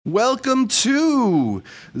Welcome to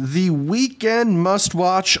the weekend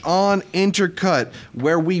must-watch on Intercut,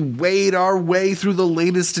 where we wade our way through the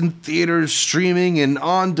latest in theaters, streaming, and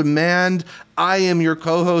on-demand. I am your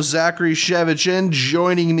co-host, Zachary Shevich, and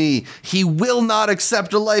joining me, he will not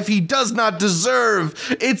accept a life he does not deserve.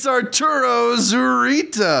 It's Arturo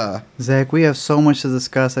Zurita. Zach, we have so much to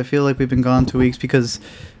discuss. I feel like we've been gone 2 weeks because...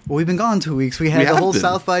 Well, we've been gone 2 weeks. We had the whole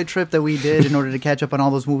South by trip that we did in order to catch up on all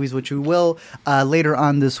those movies, which we will later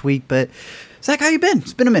on this week. But Zach, how you been?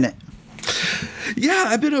 It's been a minute. Yeah,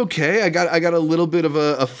 I've been okay. I got a little bit of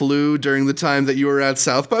a flu during the time that you were at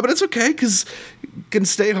South by, but it's okay because can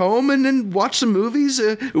stay home and then watch some movies.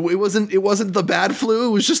 It wasn't the bad flu.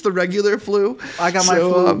 It was just the regular flu. I got my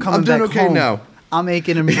flu coming I'm doing back okay home. now. I'm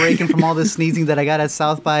aching and breaking from all this sneezing that I got at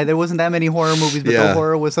South by. There wasn't that many horror movies, but the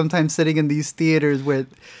horror was sometimes sitting in these theaters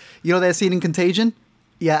with, you know that scene in Contagion?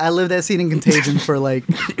 Yeah, I lived that scene in Contagion for like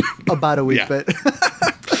about a week, but...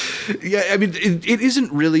 Yeah, I mean, it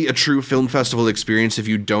isn't really a true film festival experience if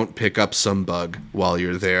you don't pick up some bug while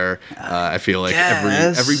you're there. I feel like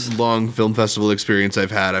every long film festival experience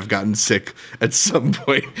I've had, I've gotten sick at some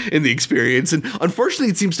point in the experience. And unfortunately,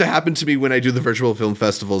 it seems to happen to me when I do the virtual film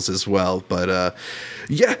festivals as well. But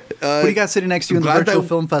yeah. What do you got sitting next to you in the virtual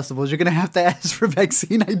film festivals? You're going to have to ask for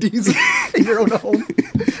vaccine IDs in your own home.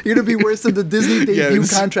 You're going to be worse than the Disney debut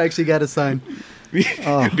contracts you got to sign.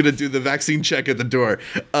 I'm going to do the vaccine check at the door.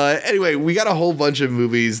 Anyway, we got a whole bunch of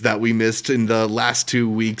movies that we missed in the last 2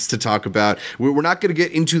 weeks to talk about. We're not going to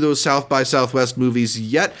get into those South by Southwest movies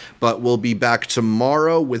yet, but we'll be back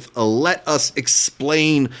tomorrow with a Let Us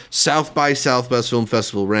Explain South by Southwest Film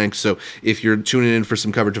Festival rank. So if you're tuning in for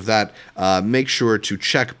some coverage of that, make sure to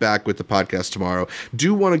check back with the podcast tomorrow.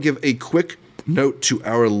 Do want to give a quick note to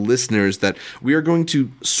our listeners that we are going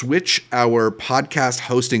to switch our podcast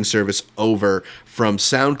hosting service over from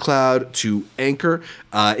SoundCloud to Anchor.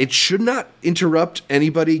 It should not interrupt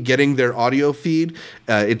anybody getting their audio feed.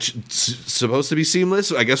 It's supposed to be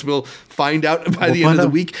seamless. I guess we'll find out by the end of the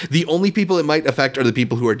week. The only people it might affect are the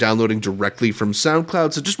people who are downloading directly from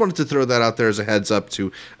SoundCloud. So just wanted to throw that out there as a heads up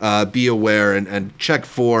to be aware and check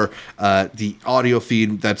for the audio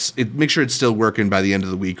feed. Make sure it's still working by the end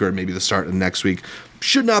of the week or maybe the start of next week.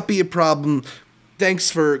 Should not be a problem.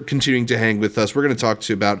 Thanks for continuing to hang with us. We're going to talk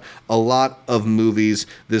to you about a lot of movies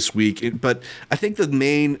this week, but I think the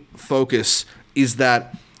main focus is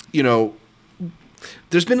that,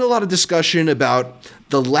 there's been a lot of discussion about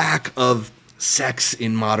the lack of sex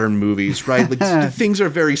in modern movies, right? Like things are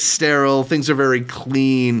very sterile, things are very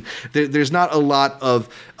clean. There's not a lot of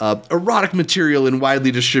erotic material in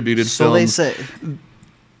widely distributed films. So they say.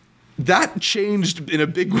 That changed in a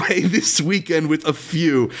big way this weekend with a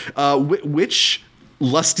few. Which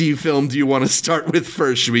lusty film do you want to start with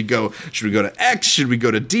first? Should we go to X? Should we go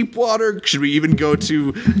to Deepwater? Should we even go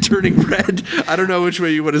to Turning Red? I don't know which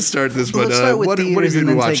way you want to start this, but what have you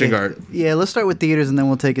been watching, Art? Yeah, let's start with theaters and then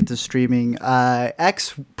we'll take it to streaming.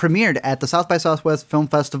 X premiered at the South by Southwest Film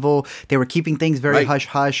Festival. They were keeping things very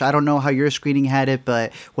hush-hush. I don't know how your screening had it,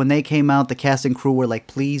 but when they came out, the cast and crew were like,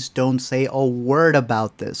 please don't say a word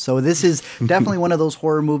about this. So this is definitely one of those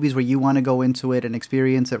horror movies where you want to go into it and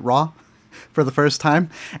experience it raw for the first time.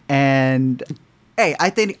 And hey, I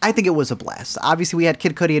think it was a blast. Obviously, we had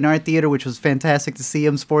Kid Cudi in our theater, which was fantastic to see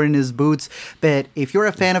him sporting his boots. But if you're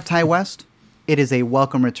a fan of Ty West, it is a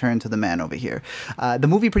welcome return to the man over here. The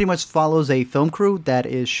movie pretty much follows a film crew that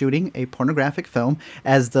is shooting a pornographic film,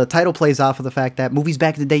 as the title plays off of the fact that movies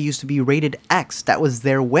back in the day used to be rated X. That was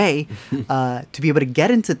their way to be able to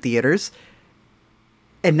get into theaters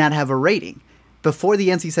and not have a rating. Before the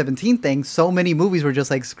NC-17 thing, so many movies were just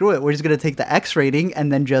like, screw it, we're just going to take the X rating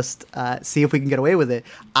and then just see if we can get away with it.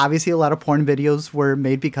 Obviously, a lot of porn videos were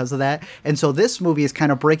made because of that. And so this movie is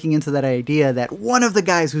kind of breaking into that idea that one of the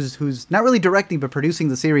guys who's not really directing but producing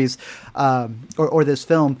the series or this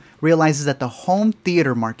film realizes that the home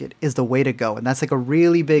theater market is the way to go. And that's like a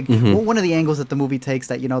really big, one of the angles that the movie takes,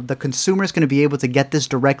 that, the consumer is going to be able to get this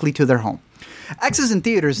directly to their home. X is in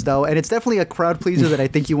theaters, though, and it's definitely a crowd pleaser that I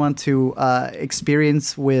think you want to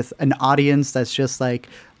experience with an audience that's just like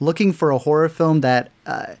looking for a horror film that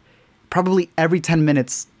probably every 10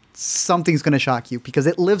 minutes something's going to shock you because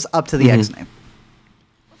it lives up to the X name.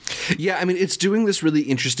 Yeah, I mean, it's doing this really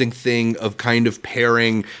interesting thing of kind of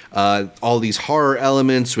pairing all these horror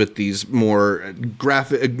elements with these more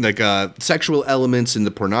graphic, sexual elements in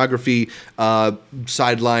the pornography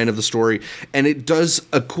sideline of the story. And it does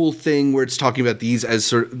a cool thing where it's talking about these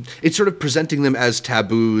as it's sort of presenting them as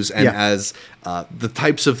taboos and as the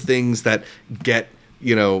types of things that get,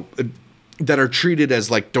 that are treated as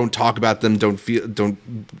like, don't talk about them, don't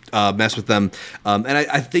mess with them. And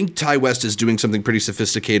I think Ti West is doing something pretty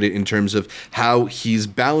sophisticated in terms of how he's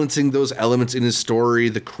balancing those elements in his story,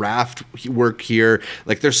 the craft work here.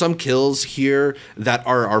 Like there's some kills here that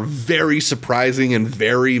are very surprising and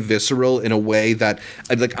very visceral in a way that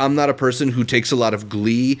like, I'm not a person who takes a lot of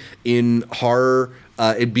glee in horror,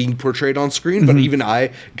 it being portrayed on screen, but even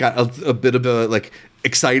I got a bit of a like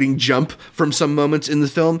exciting jump from some moments in the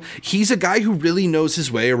film. He's a guy who really knows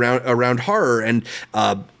his way around horror, and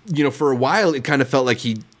for a while it kind of felt like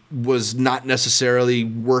he was not necessarily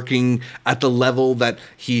working at the level that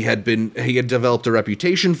he had developed a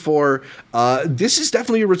reputation for. This is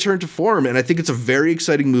definitely a return to form, and I think it's a very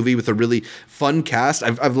exciting movie with a really fun cast.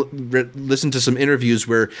 I've listened to some interviews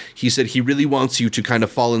where he said he really wants you to kind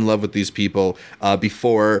of fall in love with these people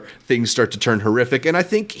before things start to turn horrific, and I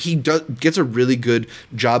think he gets a really good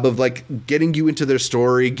job of like getting you into their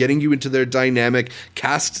story, getting you into their dynamic,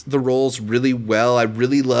 cast the roles really well. I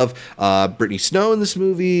really love Brittany Snow in this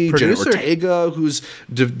movie. Producer. Jenna Ortega, who's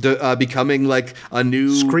becoming like a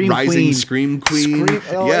new rising scream queen.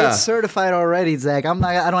 It's certified already, Zach.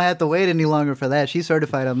 I don't have to wait any longer for that. She's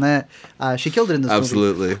certified on that. She killed it in this movie.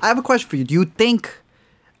 Absolutely. I have a question for you. Do you think,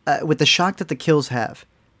 with the shock that the kills have,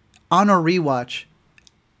 on a rewatch,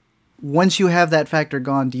 once you have that factor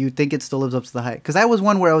gone, do you think it still lives up to the hype? Because that was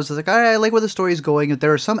one where I was like, all right, I like where the story's going.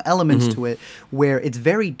 There are some elements to it where it's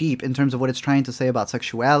very deep in terms of what it's trying to say about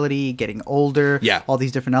sexuality, getting older, all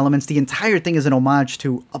these different elements. The entire thing is an homage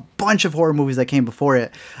to a bunch of horror movies that came before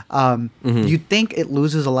it. Do you think it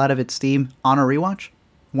loses a lot of its steam on a rewatch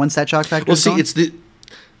once that shock factor is gone?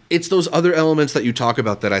 It's those other elements that you talk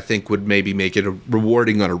about that I think would maybe make it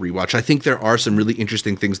rewarding on a rewatch. I think there are some really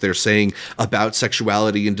interesting things they're saying about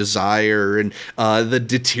sexuality and desire and the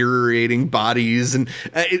deteriorating bodies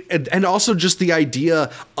and also just the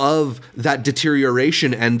idea of that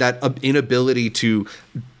deterioration and that inability to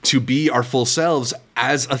be our full selves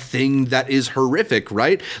as a thing that is horrific,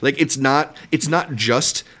 right? Like it's not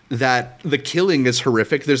just that the killing is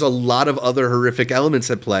horrific. There's a lot of other horrific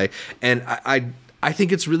elements at play, and I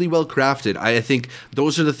think it's really well crafted. I think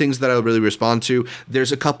those are the things that I really respond to.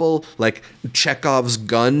 There's a couple like Chekhov's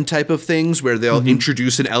gun type of things where they'll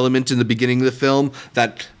introduce an element in the beginning of the film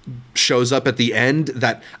that shows up at the end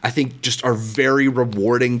that I think just are very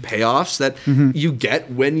rewarding payoffs that you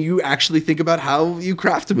get when you actually think about how you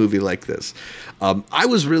craft a movie like this. I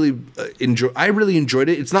really enjoyed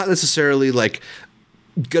it. It's not necessarily like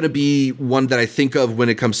gonna be one that I think of when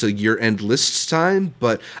it comes to year-end lists time,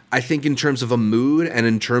 but I think in terms of a mood and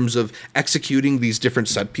in terms of executing these different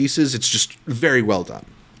set pieces, it's just very well done.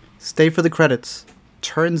 Stay for the credits.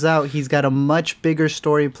 Turns out he's got a much bigger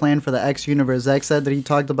story planned for the X universe. Zach said that he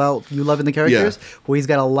talked about you loving the characters. Yeah. Well, he's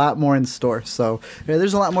got a lot more in store. So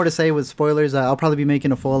there's a lot more to say with spoilers. I'll probably be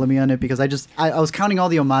making a full of me on it because I was counting all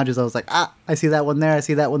the homages. I was like, I see that one there. I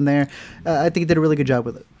see that one there. I think he did a really good job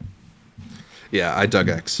with it. Yeah, I dug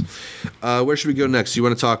X. Where should we go next? You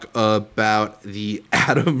want to talk about the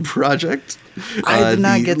Adam Project? I did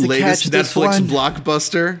not get to catch this Netflix one.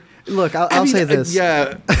 blockbuster. Look, I'll say this.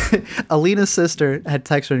 Yeah. Alina's sister had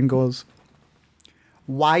texted her and goes,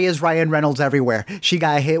 why is Ryan Reynolds everywhere? She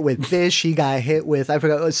got hit with this. She got hit with, I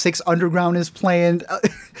forgot, 6 Underground is planned.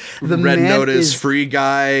 The Red Notice, Free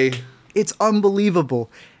Guy. It's unbelievable.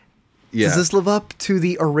 Yeah. Does this live up to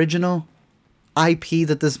the original IP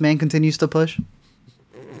that this man continues to push?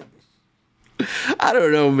 I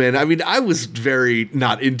don't know, man. I mean, I was very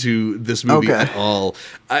not into this movie at all.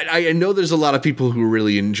 I know there's a lot of people who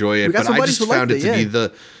really enjoy it, but I just found it to be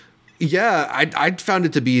the... Yeah, I found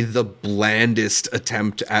it to be the blandest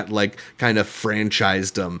attempt at like kind of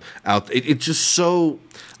franchised out. It's just so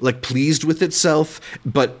like pleased with itself,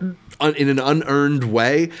 but in an unearned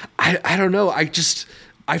way. I don't know.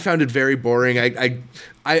 I found it very boring.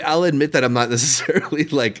 I'll admit that I'm not necessarily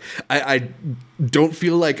like I don't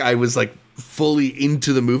feel like I was like fully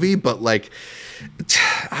into the movie, but like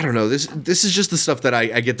I don't know. This is just the stuff that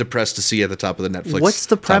I get depressed to see at the top of the Netflix. What's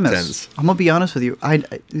the premise? I'm gonna be honest with you. I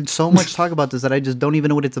so much talk about this that I just don't even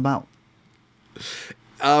know what it's about.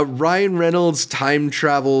 Ryan Reynolds time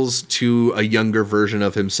travels to a younger version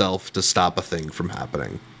of himself to stop a thing from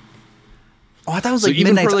happening. Oh, I thought it was like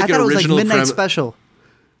Midnight. I thought it was like Midnight Special.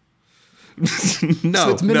 No,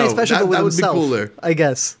 so it's Midnight Special, but with that would himself, be cooler. I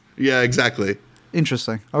guess. Yeah, exactly.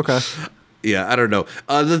 Interesting. Okay. Yeah, I don't know.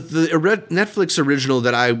 The Netflix original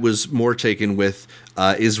that I was more taken with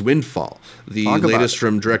is Windfall, the latest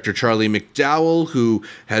from director Charlie McDowell, who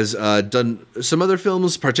has done some other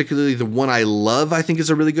films, particularly the one I love. I think is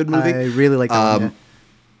a really good movie. I really like that one.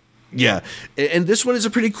 Yeah, and this one is a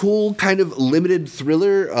pretty cool kind of limited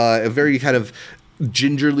thriller, a very kind of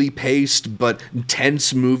gingerly paced but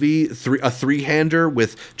tense movie, a three-hander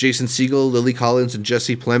with Jason Segel, Lily Collins, and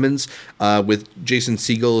Jesse Plemons, with Jason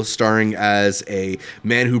Segel starring as a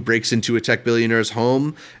man who breaks into a tech billionaire's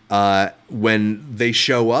home when they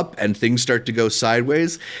show up and things start to go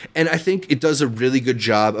sideways. And I think it does a really good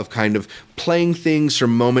job of kind of playing things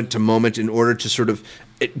from moment to moment in order to sort of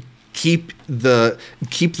keep the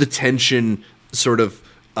tension sort of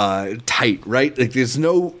tight, right? Like there's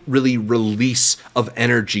no really release of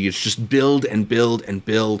energy. It's just build and build and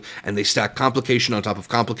build, and they stack complication on top of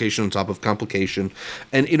complication on top of complication,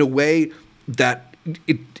 and in a way that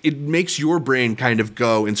it makes your brain kind of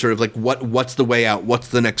go and sort of like what's the way out, what's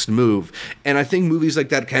the next move. And I think movies like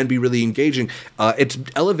that can be really engaging. It's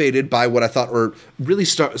elevated by what I thought were really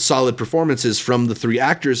solid performances from the three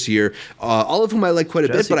actors here, all of whom I like quite a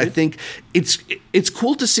bit, but I think it's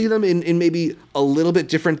cool to see them in maybe a little bit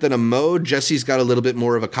different than a mode. Jesse's got a little bit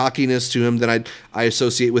more of a cockiness to him than I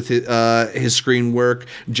associate with his screen work.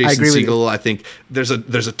 Jason Segel, I think there's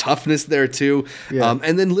a toughness there too. Yeah.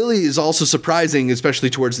 And then Lily is also surprising, especially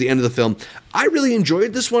towards the end of the film. I really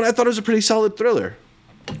enjoyed this one. I thought it was a pretty solid thriller.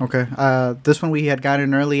 Okay. This one we had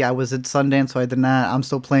gotten early. I was at Sundance, so I did not. I'm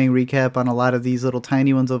still playing recap on a lot of these little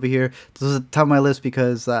tiny ones over here. This is top of my list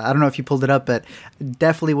because I don't know if you pulled it up, but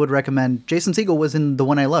definitely would recommend. Jason Segel was in The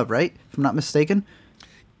One I Love, right? If I'm not mistaken.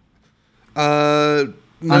 No,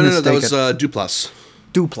 that was Duplass.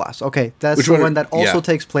 Duplass. Okay, that's the one that also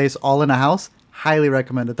takes place all in a house. Highly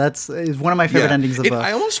recommended. Is one of my favorite endings of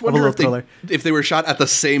I almost wonder if they were shot at the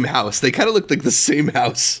same house. They kind of look like the same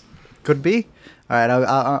house. Could be. All right,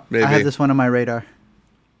 I have this one on my radar.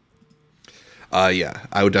 Yeah,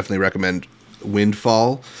 I would definitely recommend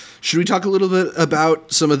Windfall. Should we talk a little bit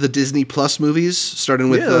about some of the Disney Plus movies, starting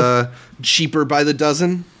with Cheaper by the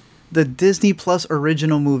Dozen? The Disney Plus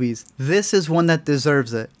original movies. This is one that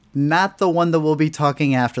deserves it. Not the one that we'll be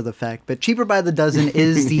talking after the fact, but Cheaper by the Dozen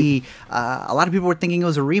is the... a lot of people were thinking it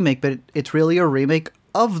was a remake, but it's really a remake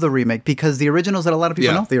of the remake, because the originals that a lot of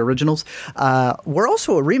people know, the originals, were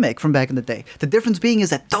also a remake from back in the day. The difference being is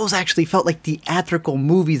that those actually felt like theatrical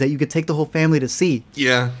movies that you could take the whole family to see.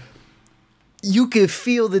 Yeah. You could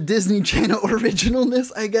feel the Disney Channel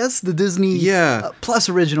originalness, I guess, the Disney Plus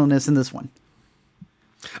originalness in this one.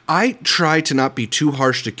 I try to not be too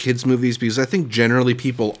harsh to kids' movies because I think generally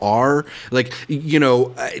people are like,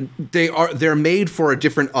 they're made for a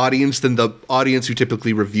different audience than the audience who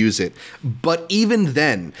typically reviews it. But even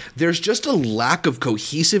then, there's just a lack of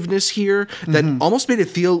cohesiveness here that almost made it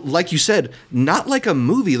feel, like you said, not like a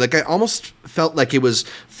movie. Like I almost felt like it was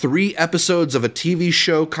 3 episodes of a TV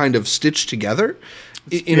show kind of stitched together.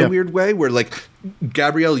 In a weird way, where like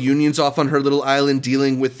Gabrielle Union's off on her little island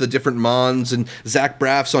dealing with the different Mons, and Zach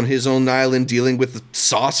Braff's on his own island dealing with the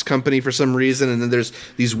sauce company for some reason, and then there's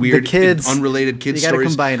these weird unrelated kids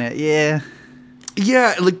stories. You gotta combine it,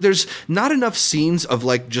 Yeah, like there's not enough scenes of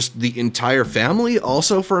like just the entire family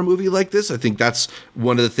also for a movie like this. I think that's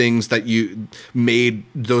one of the things that you made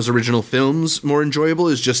those original films more enjoyable,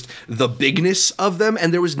 is just the bigness of them,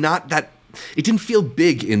 and there was not that. It didn't feel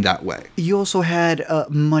big in that way. You also had a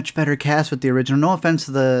much better cast with the original. No offense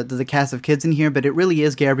to the cast of kids in here, but it really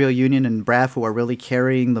is Gabrielle Union and Braff who are really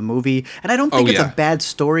carrying the movie. And I don't think it's a bad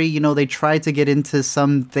story. You know, they tried to get into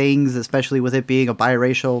some things, especially with it being a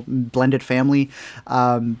biracial blended family.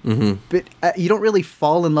 But you don't really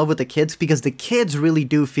fall in love with the kids, because the kids really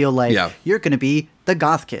do feel like you're going to be the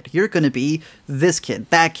goth kid. You're going to be this kid,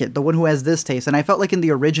 that kid, the one who has this taste. And I felt like in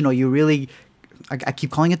the original, you really... I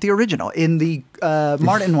keep calling it the original. In the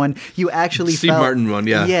Martin one, you actually Steve Martin one,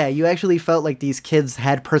 Yeah, you actually felt like these kids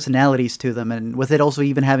had personalities to them. And with it also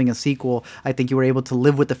even having a sequel, I think you were able to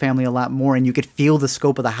live with the family a lot more, and you could feel the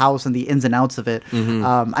scope of the house and the ins and outs of it.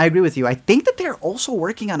 I agree with you. I think that they're also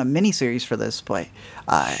working on a miniseries for this, but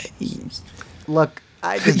look,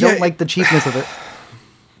 I just don't like the cheapness of it.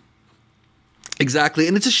 Exactly,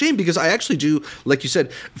 and it's a shame because I actually do, like you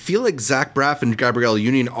said, feel like Zach Braff and Gabrielle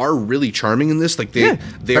Union are really charming in this. Like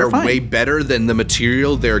they are way better than the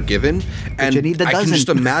material they're given, and I can just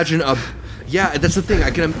imagine a. Yeah, that's the thing. I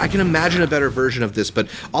can imagine a better version of this, but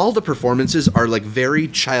all the performances are like very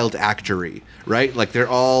child actory, right? Like they're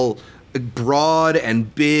all broad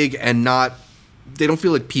and big and not. They don't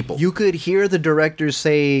feel like people. You could hear the director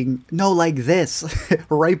saying, no, like this,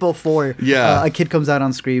 right before a kid comes out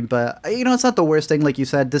on screen. But, it's not the worst thing. Like you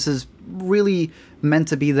said, this is really meant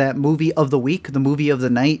to be that movie of the week, the movie of the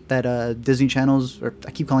night that Disney Channel's, or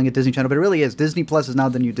I keep calling it Disney Channel, but it really is. Disney Plus is now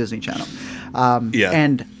the new Disney Channel.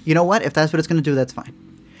 And you know what? If that's what it's going to do, that's fine.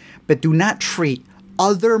 But do not treat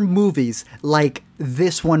other movies like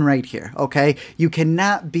this one right here, okay? You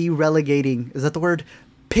cannot be relegating, is that the word?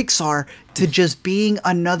 Pixar to just being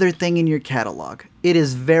another thing in your catalog. It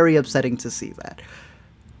is very upsetting to see that.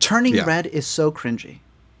 Turning Red is so cringy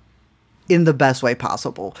in the best way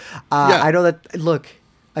possible. I know that, look,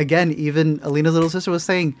 again, even Alina's little sister was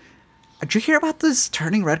saying, did you hear about this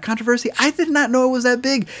Turning Red controversy? I did not know it was that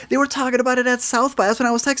big. They were talking about it at South by. That's when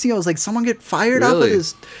I was texting you. I was like, someone get fired off of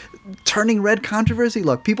this Turning Red controversy?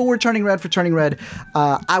 Look, people were turning red for Turning Red.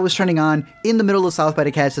 I was turning on in the middle of South by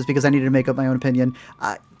to catch this because I needed to make up my own opinion.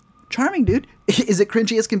 Charming, dude. Is it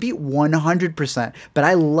cringy as can be? 100%. But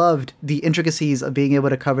I loved the intricacies of being able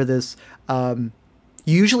to cover this. You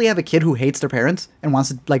usually have a kid who hates their parents and wants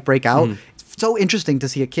to like break out. It's so interesting to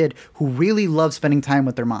see a kid who really loves spending time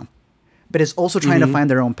with their mom, but is also trying to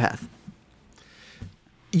find their own path.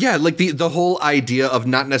 Yeah, like the whole idea of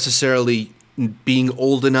not necessarily being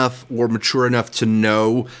old enough or mature enough to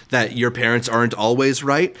know that your parents aren't always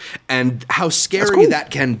right, and how scary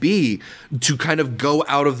that can be to kind of go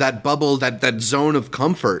out of that bubble, that zone of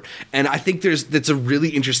comfort. And I think that's a really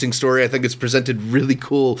interesting story. I think it's presented really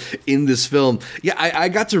cool in this film. Yeah, I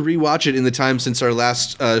got to rewatch it in the time since our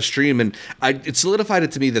last stream, and it solidified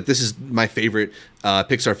it to me that this is my favorite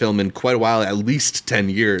Pixar film in quite a while, at least 10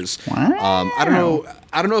 years. Wow.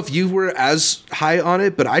 I don't know if you were as high on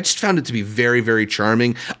it, but I just found it to be very, very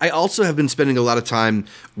charming. I also have been spending a lot of time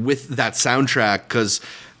with that soundtrack because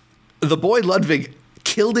the boy Ludwig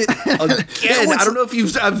killed it again. I don't know if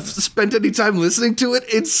you've spent any time listening to it.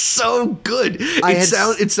 It's so good.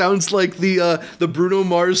 It sounds like the Bruno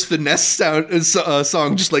Mars Finesse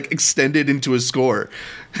song just like extended into a score.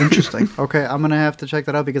 Interesting. Okay, I'm gonna have to check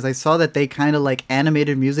that out because I saw that they kind of like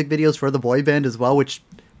animated music videos for the boy band as well, which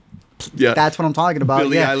that's what I'm talking about.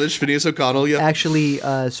 Billie Eilish, Phineas O'Connell, actually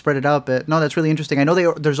spread it out. But no, that's really interesting. I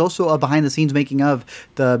know there's also a behind the scenes making of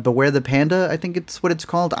the Beware the Panda, I think it's what it's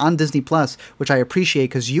called, on Disney Plus, which I appreciate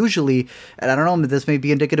because usually, and I don't know, this may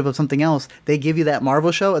be indicative of something else, they give you that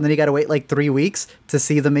Marvel show and then you got to wait like 3 weeks to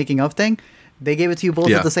see the making of thing. They gave it to you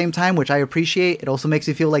both at the same time, which I appreciate. It also makes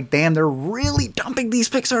you feel like, damn, they're really dumping these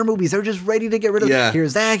Pixar movies. They're just ready to get rid of it.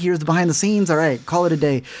 Here's that. Here's the behind the scenes. All right, call it a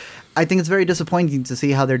day. I think it's very disappointing to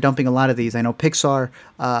see how they're dumping a lot of these. I know Pixar,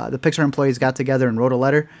 the Pixar employees got together and wrote a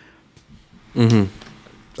letter. I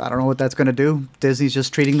don't know what that's going to do. Disney's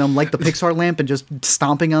just treating them like the Pixar lamp and just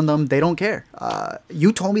stomping on them. They don't care.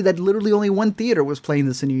 You told me that literally only one theater was playing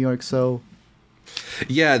this in New York, so...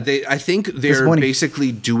 Yeah, I think they're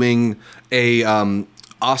basically doing a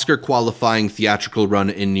Oscar qualifying theatrical run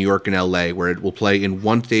in New York and LA where it will play in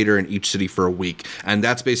one theater in each city for a week. And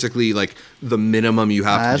that's basically like the minimum you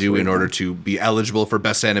have to do in order to be eligible for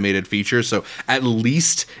Best Animated Feature. So at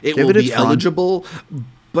least it will be eligible.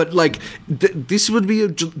 But like this would be a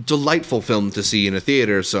delightful film to see in a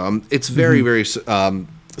theater. So it's very, very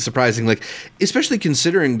surprising, like especially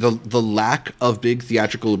considering the lack of big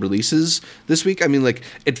theatrical releases this week. I mean, like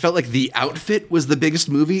it felt like The Outfit was the biggest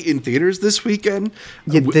movie in theaters this weekend.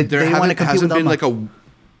 There hasn't been like a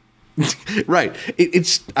right.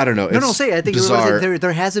 It's I don't know. Say I think bizarre.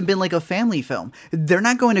 There hasn't been like a family film. They're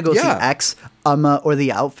not going to go see X, or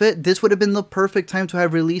The Outfit. This would have been the perfect time to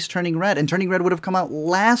have released Turning Red, and Turning Red would have come out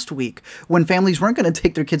last week when families weren't going to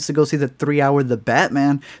take their kids to go see the 3-hour The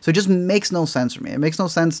Batman. So it just makes no sense for me. It makes no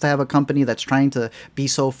sense to have a company that's trying to be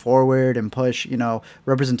so forward and push,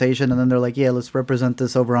 representation, and then they're like, yeah, let's represent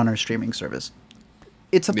this over on our streaming service.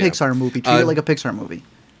 It's a Pixar movie. Treat it like a Pixar movie.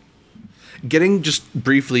 Getting just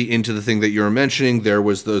briefly into the thing that you were mentioning, there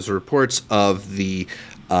was those reports of the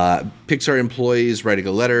Pixar employees writing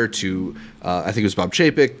a letter to, I think it was Bob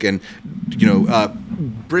Chapek, and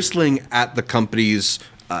bristling at the company's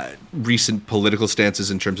recent political stances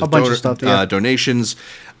in terms of donations.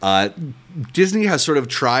 Disney has sort of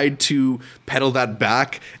tried to pedal that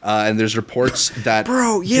back, and there's reports that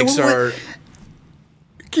Pixar.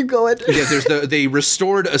 Keep going. They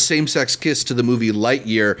restored a same-sex kiss to the movie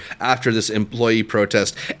Lightyear after this employee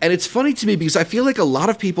protest. And it's funny to me because I feel like a lot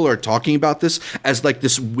of people are talking about this as like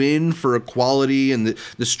this win for equality and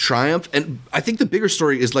this triumph. And I think the bigger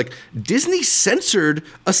story is like Disney censored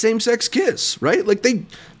a same-sex kiss, right? Like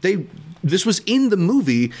this was in the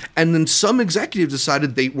movie, and then some executive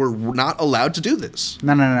decided they were not allowed to do this.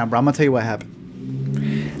 No, bro. I'm going to tell you what happened.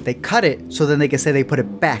 They cut it so then they can say they put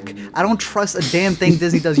it back. I don't trust a damn thing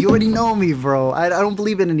Disney does. You already know me, bro. I don't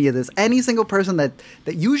believe in any of this. Any single person that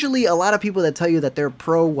usually a lot of people that tell you that they're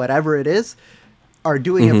pro whatever it is are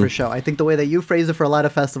doing it for show. I think the way that you phrase it for a lot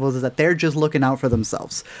of festivals is that they're just looking out for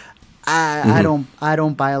themselves. I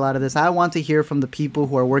don't buy a lot of this. I want to hear from the people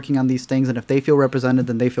who are working on these things, and if they feel represented,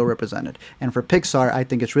 then they feel represented. And for Pixar, I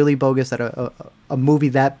think it's really bogus that a movie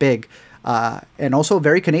that big, and also a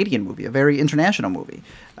very Canadian movie, a very international movie,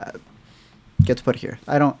 gets put here.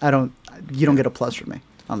 You don't get a plus from me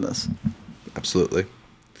on this. Absolutely.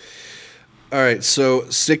 All right, so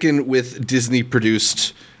sticking with Disney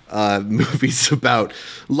produced movies about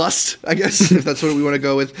lust, I guess, if that's what we want to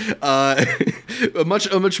go with. A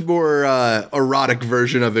much more erotic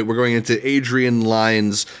version of it. We're going into Adrian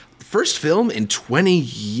Lyne's first film in 20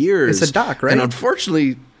 years. It's a doc, right? And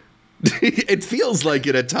unfortunately, it feels like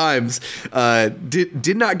it at times.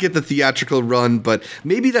 Did not get the theatrical run, but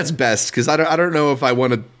maybe that's best because I don't know if I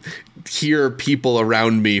want to hear people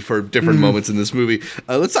around me for different moments in this movie.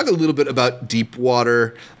 Let's talk a little bit about Deep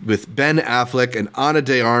Water with Ben Affleck and Ana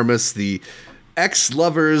de Armas, the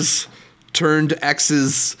ex-lovers turned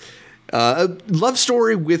exes. A love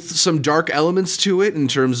story with some dark elements to it in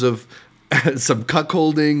terms of some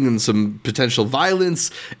cuckolding and some potential violence.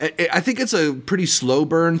 I think it's a pretty slow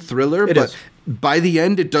burn thriller, but by the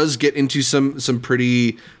end it does get into some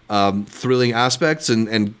pretty thrilling aspects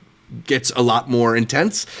and gets a lot more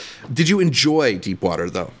intense. Did you enjoy Deepwater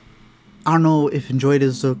though? I don't know if enjoyed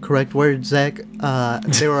is the correct word, Zach.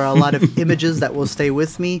 There are a lot of images that will stay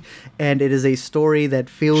with me, and it is a story that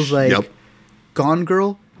feels like Gone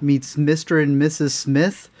Girl meets Mr. and Mrs.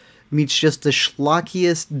 Smith meets just the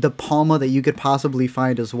schlockiest De Palma that you could possibly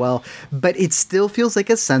find as well. But it still feels like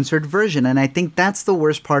a censored version, and I think that's the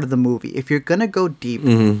worst part of the movie. If you're going to go deep,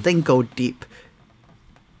 then go deep.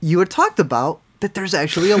 You had talked about that there's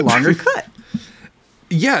actually a longer cut.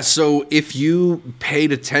 Yeah, so if you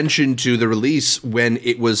paid attention to the release when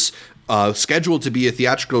it was scheduled to be a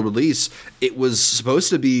theatrical release, it was supposed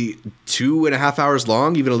to be 2.5 hours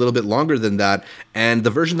long, even a little bit longer than that. And the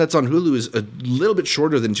version that's on Hulu is a little bit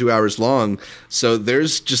shorter than 2 hours long. So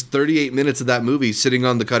there's just 38 minutes of that movie sitting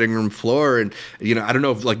on the cutting room floor. And, I don't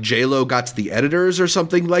know if like J-Lo got to the editors or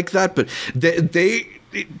something like that, but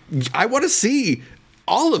I want to see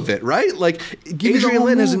all of it, right? Like, Adrian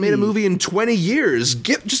Lyne hasn't made a movie in 20 years.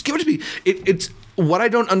 Just give it to me. It's what I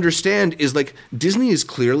don't understand is, like, Disney is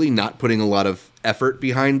clearly not putting a lot of effort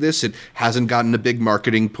behind this. It hasn't gotten a big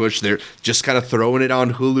marketing push. They're just kind of throwing it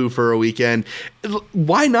on Hulu for a weekend.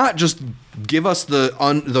 Why not just give us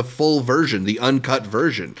the full version, the uncut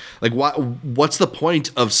version? Like, what's the point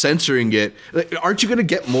of censoring it? Like, aren't you going to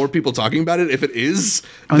get more people talking about it if it is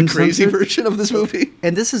the crazy version of this movie?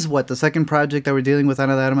 And this is the second project that we're dealing with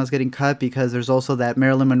Ana de Armas getting cut, because there's also that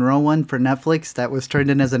Marilyn Monroe one for Netflix that was turned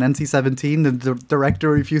in as an NC-17. The director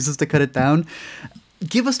refuses to cut it down.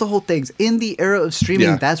 Give us the whole things. In the era of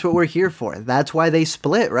streaming, that's what we're here for. That's why they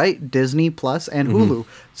split, right? Disney Plus and Hulu,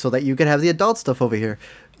 so that you could have the adult stuff over here.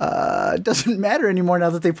 It doesn't matter anymore now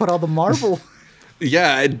that they put all the Marvel.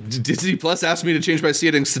 Yeah, Disney Plus asked me to change my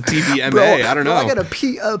settings to TVMA. I don't know. I got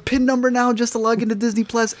a PIN number now just to log into Disney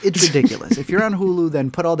Plus. It's ridiculous. If you're on Hulu, then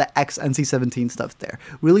put all the ex-NC-17 stuff there.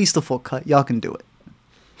 Release the full cut. Y'all can do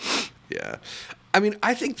it. Yeah. I mean,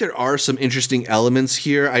 I think there are some interesting elements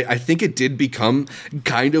here. I think it did become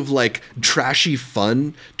kind of like trashy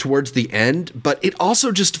fun towards the end, but it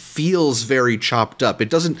also just feels very chopped up.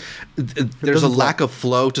 There's a lack of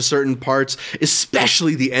flow to certain parts,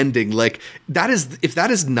 especially the ending. Like, if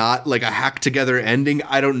that is not like a hack together ending,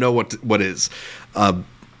 I don't know what is.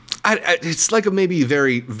 It's like a maybe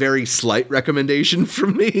very, very slight recommendation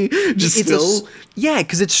from me. Yeah,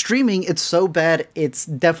 because it's streaming. It's so bad. It's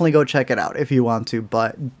definitely go check it out if you want to.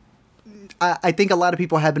 But I think a lot of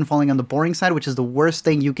people have been falling on the boring side, which is the worst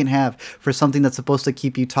thing you can have for something that's supposed to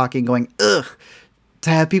keep you talking, going, ugh.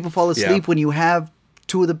 To have people fall asleep when you have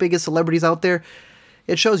two of the biggest celebrities out there,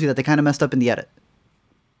 it shows you that they kind of messed up in the edit.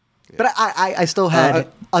 Yeah. But I still had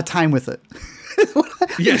a time with it.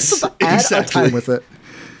 Yes, exactly. A time with it.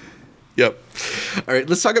 Yep. All right,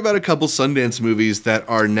 let's talk about a couple Sundance movies that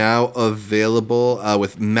are now available,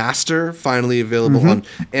 with Master finally available on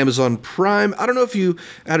Amazon Prime. I don't know if you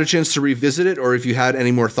had a chance to revisit it or if you had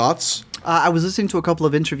any more thoughts. I was listening to a couple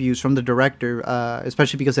of interviews from the director,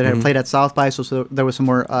 especially because it had played at South by, so there was some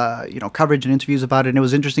more coverage and interviews about it, and it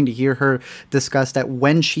was interesting to hear her discuss that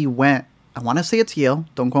when she went, I want to say it's Yale,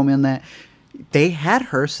 don't quote me on that, they had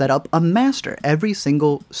her set up a master. Every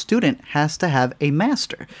single student has to have a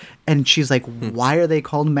master. And she's like, why are they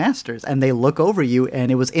called masters? And they look over you,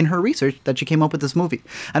 and it was in her research that she came up with this movie.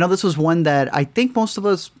 I know this was one that I think most of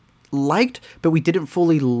us liked, but we didn't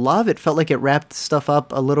fully love. It felt like it wrapped stuff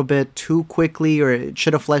up a little bit too quickly, or it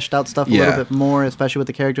should have fleshed out stuff a little bit more, especially with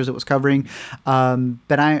the characters it was covering.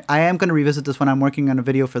 But I am going to revisit this when I'm working on a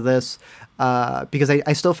video for this, because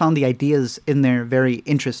I still found the ideas in there very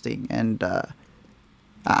interesting, and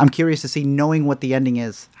I'm curious to see, knowing what the ending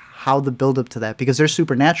is, how the build up to that, because there's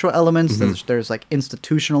supernatural elements, there's like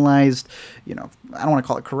institutionalized, I don't want to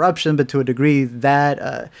call it corruption, but to a degree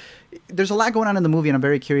that there's a lot going on in the movie, and I'm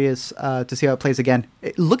very curious to see how it plays again.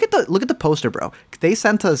 Look at the poster, bro. They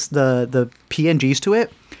sent us the PNGs to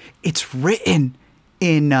it. It's written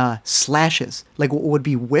in slashes, like what would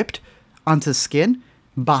be whipped onto skin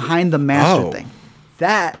behind the master thing.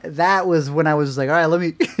 That was when I was like, all right, let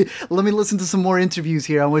me listen to some more interviews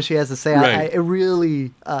here on what she has to say. Right. It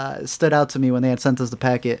really stood out to me when they had sent us the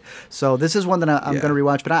packet. So this is one that I'm going to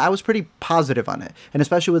rewatch, but I was pretty positive on it. And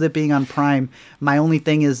especially with it being on Prime, my only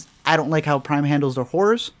thing is I don't like how Prime handles their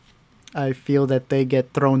horrors. I feel that they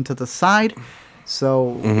get thrown to the side.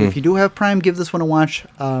 So if you do have Prime, give this one a watch.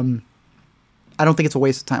 I don't think it's a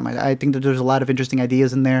waste of time. I think that there's a lot of interesting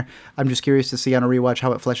ideas in there. I'm just curious to see on a rewatch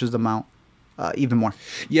how it fleshes them out. Even more.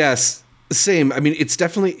 Yes, same. I mean, it's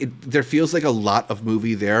definitely, there feels like a lot of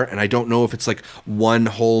movie there, and I don't know if it's like one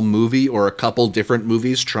whole movie or a couple different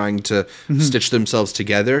movies trying to stitch themselves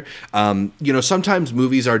together. Sometimes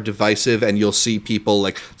movies are divisive, and you'll see people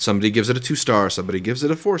like, somebody gives it a 2-star, somebody gives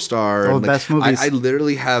it a 4-star. Oh, best movies. I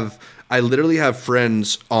literally have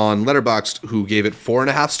friends on Letterboxd who gave it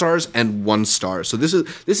 4.5 stars and 1 star. So this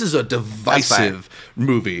is a divisive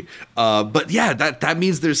movie. But yeah, that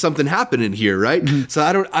means there's something happening here, right? So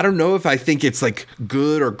I don't know if I think it's like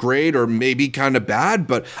good or great or maybe kind of bad,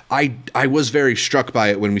 but I was very struck by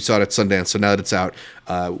it when we saw it at Sundance. So now that it's out,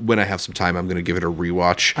 when I have some time, I'm going to give it a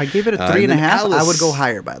rewatch. I gave it a 3.5. I would go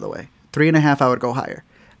higher, by the way. 3.5. I would go higher.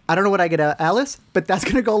 I don't know what I get at Alice, but that's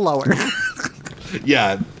going to go lower.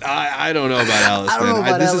 Yeah, I don't know about Alice,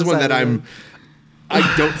 man. This is one that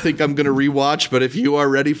I don't think I'm going to rewatch, but if you are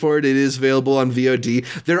ready for it, it is available on VOD.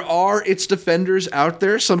 There are its defenders out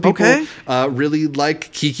there. Some people really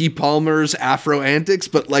like Keke Palmer's Afro antics,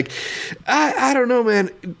 but like, I don't know, man.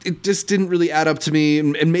 It just didn't really add up to me.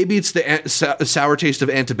 And maybe it's the sour taste of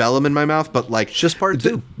Antebellum in my mouth, but like, just part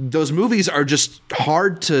two. Those movies are just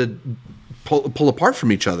hard to pull apart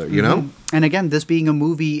from each other, you know? And again, this being a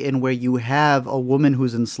movie in where you have a woman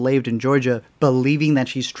who's enslaved in Georgia believing that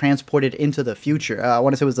she's transported into the future. I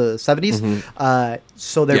want to say it was the 70s.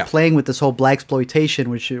 So they're playing with this whole blaxploitation,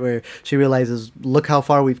 where she realizes, look how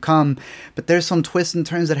far we've come. But there's some twists and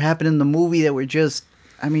turns that happen in the movie that were just,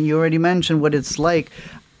 I mean, you already mentioned what it's like.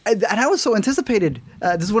 And I was so anticipated.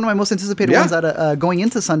 This is one of my most anticipated ones out of going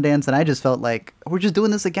into Sundance, and I just felt like we're just doing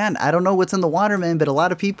this again. I don't know what's in the water, man, but a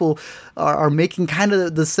lot of people are making kind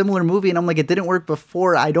of the similar movie, and I'm like, it didn't work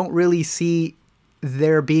before. I don't really see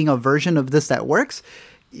there being a version of this that works.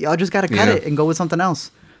 Y'all just got to cut it and go with something else.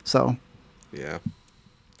 So, yeah.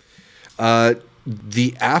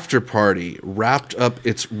 The After Party wrapped up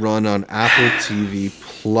its run on Apple TV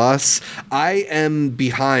Plus. I am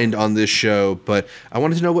behind on this show, but I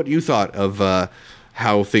wanted to know what you thought of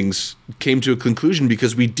how things came to a conclusion,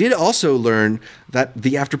 because we did also learn that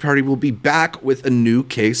The After Party will be back with a new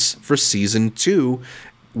case for season 2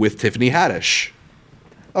 with Tiffany Haddish.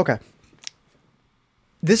 Okay.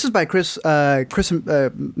 This is by Chris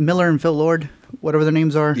Miller and Phil Lord, whatever their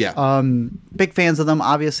names are. Yeah. Big fans of them,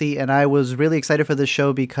 obviously, and I was really excited for this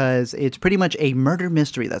show because it's pretty much a murder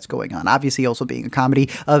mystery that's going on. Obviously, also being a comedy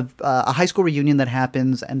of a high school reunion that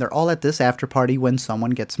happens, and they're all at this after party when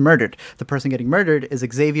someone gets murdered. The person getting murdered is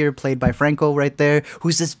Xavier, played by Franco right there,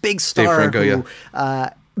 who's this big star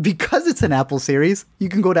because it's an Apple series, you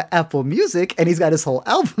can go to Apple Music, and he's got his whole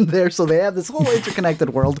album there, so they have this whole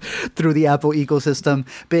interconnected world through the Apple ecosystem.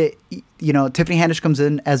 But, Tiffany Haddish comes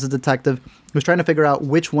in as a detective who's trying to figure out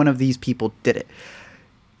which one of these people did it.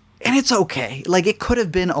 And it's okay. Like, it could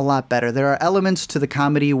have been a lot better. There are elements to the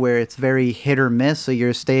comedy where it's very hit or miss, so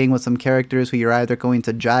you're staying with some characters who you're either going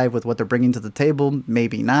to jive with what they're bringing to the table,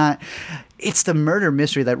 maybe not. It's the murder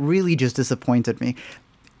mystery that really just disappointed me.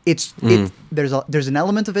 There's an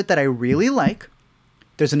element of it that I really like.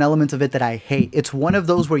 There's an element of it that I hate. It's one of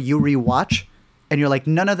those where you rewatch and you're like,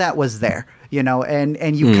 none of that was there,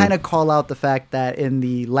 and you kind of call out the fact that in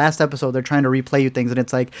the last episode they're trying to replay you things, and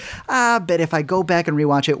it's like, but if I go back and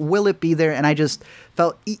rewatch it, will it be there? And I just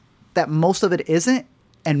felt that most of it isn't,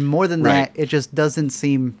 and more than that, it just doesn't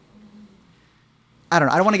seem. I don't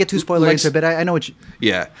know. I don't want to get too spoilery into it, but I know what you.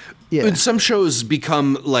 Yeah. And some shows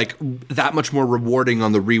become like that much more rewarding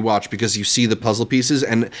on the rewatch because you see the puzzle pieces.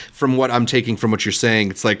 And from what I'm taking from what you're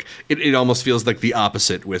saying, it's like it almost feels like the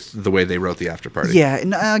opposite with the way they wrote the After Party. Yeah,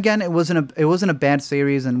 and again, it wasn't a bad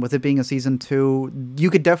series, and with it being a season 2, you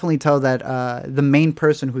could definitely tell that the main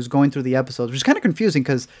person who's going through the episodes, which is kind of confusing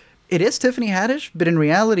because it is Tiffany Haddish, but in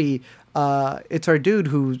reality, it's our dude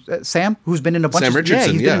who's Sam, who's been in a bunch Sam of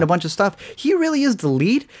Richardson, he's been in a bunch of stuff. He really is the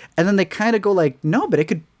lead, and then they kind of go like, no, but it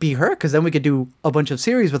could be her because then we could do a bunch of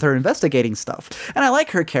series with her investigating stuff. And I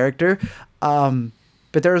like her character, but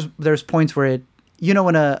there's points where it, you know,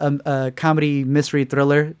 when a comedy mystery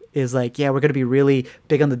thriller is like, yeah, we're gonna be really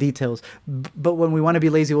big on the details, but when we want to be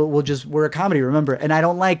lazy, we're a comedy, remember? And I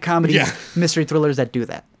don't like comedy mystery thrillers that do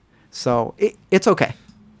that. So it's okay.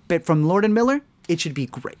 But from Lord and Miller, it should be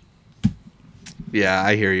great. Yeah,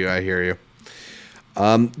 I hear you.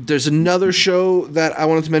 There's another show that I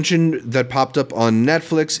wanted to mention that popped up on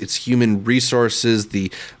Netflix. It's Human Resources,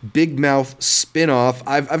 the Big Mouth spinoff.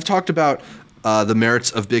 I've talked about the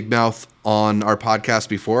merits of Big Mouth on our podcast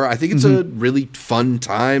before. I think it's a really fun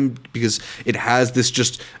time because it has this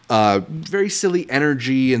just very silly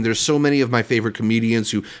energy, and there's so many of my favorite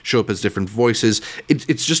comedians who show up as different voices.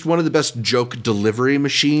 It's just one of the best joke delivery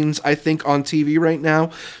machines, I think, on TV right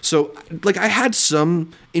now. So, like, I had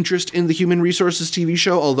some interest in the Human Resources TV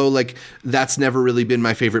show, although, like, that's never really been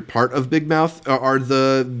my favorite part of Big Mouth, are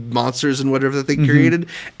the monsters and whatever that they created.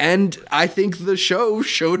 And I think the show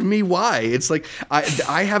showed me why. It's like,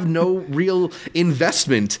 I have no real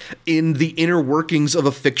investment in the inner workings of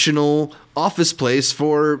a fictional office place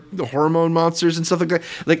for hormone monsters and stuff like that.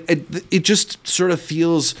 Like, it just sort of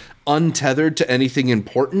feels untethered to anything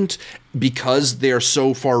important because they are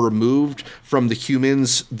so far removed from the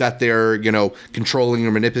humans that they're, you know, controlling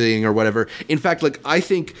or manipulating or whatever. In fact, like, I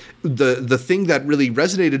think the thing that really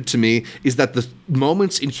resonated to me is that the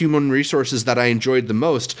moments in Human Resources that I enjoyed the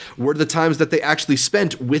most were the times that they actually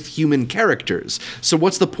spent with human characters. So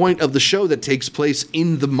what's the point of the show that takes place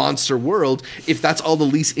in the monster world if that's all the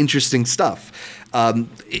least interesting stuff? I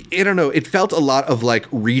don't know. It felt a lot of like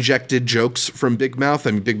rejected jokes from Big Mouth.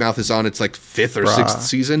 I mean, Big Mouth is on its like 5th or 6th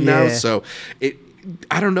season now. So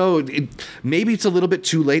I don't know. Maybe it's a little bit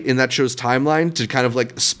too late in that show's timeline to kind of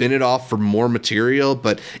like spin it off for more material,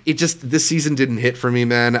 but this season didn't hit for me,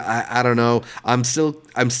 man. I don't know. I'm still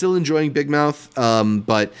enjoying Big Mouth.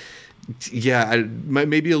 But yeah,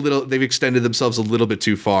 maybe a little, they've extended themselves a little bit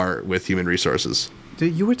too far with Human Resources.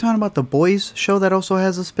 Dude, you were talking about The Boys show that also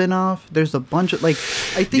has a spin-off. There's a bunch of, like,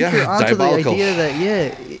 I think you're onto Diabolical. The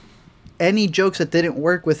idea that, any jokes that didn't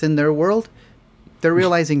work within their world, they're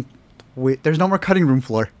realizing there's no more cutting room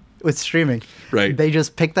floor with streaming. Right. They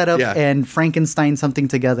just picked that up and Frankenstein something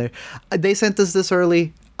together. They sent us this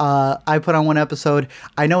early. I put on one episode.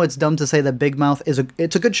 I know it's dumb to say that Big Mouth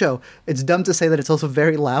it's a good show. It's dumb to say that it's also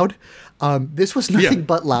very loud. This was nothing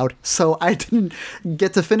but loud, so I didn't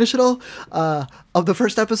get to finish it all of the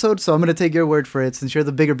first episode. So I'm gonna take your word for it, since you're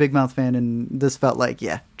the bigger Big Mouth fan, and this felt like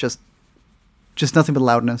just nothing but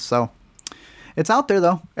loudness. So it's out there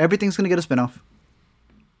though. Everything's gonna get a spinoff.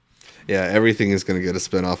 Yeah, everything is going to get a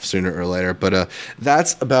spinoff sooner or later. But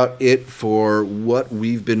that's about it for what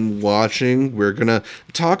we've been watching. We're going to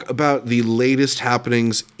talk about the latest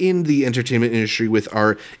happenings in the entertainment industry with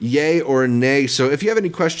our yay or nay. So if you have any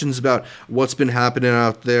questions about what's been happening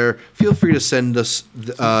out there, feel free to send us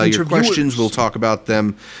your questions. We'll talk about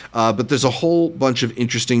them. But there's a whole bunch of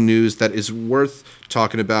interesting news that is worth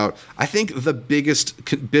talking about. I think the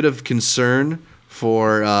biggest bit of concern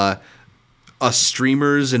for us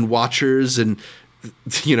streamers and watchers and,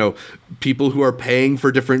 you know, people who are paying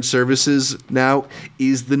for different services now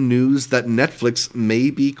is the news that Netflix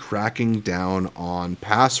may be cracking down on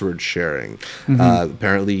password sharing.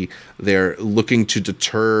 Apparently they're looking to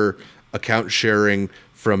deter account sharing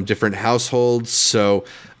from different households. So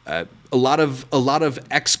a lot of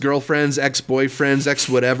ex-girlfriends, ex-boyfriends,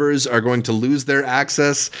 ex-whatevers are going to lose their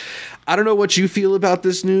access. I don't know what you feel about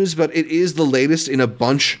this news, but it is the latest in a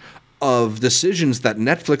bunch of decisions that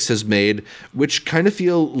Netflix has made, which kind of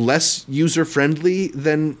feel less user-friendly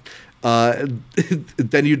than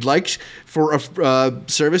you'd like for a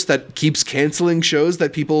service that keeps canceling shows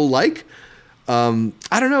that people like. I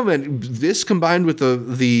don't know, man. This combined with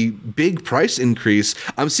the big price increase,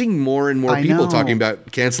 I'm seeing more and more people talking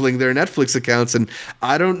about canceling their Netflix accounts, and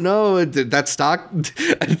I don't know, that stock.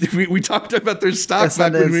 we talked about their stock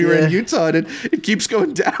back when we were in Utah, and it keeps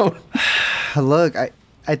going down. Look,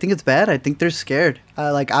 I think it's bad. I think they're scared.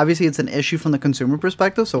 Like, obviously, it's an issue from the consumer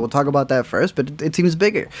perspective, so we'll talk about that first, but it seems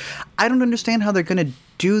bigger. I don't understand how they're going to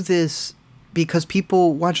do this because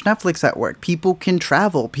people watch Netflix at work. People can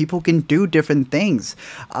travel. People can do different things.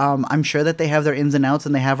 I'm sure that they have their ins and outs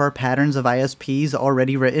and they have our patterns of ISPs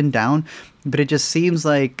already written down, but it just seems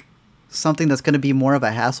like something that's going to be more of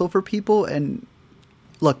a hassle for people. And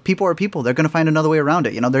look, people are people. They're going to find another way around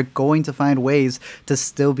it. They're going to find ways to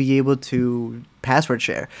still be able to password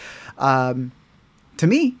share. To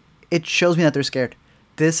me, it shows me that they're scared.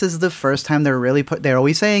 This is the first time they're really they're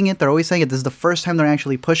always saying it. This is the first time they're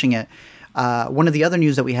actually pushing it. One of the other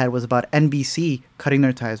news that we had was about NBC cutting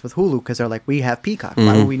their ties with Hulu because they're like, we have Peacock.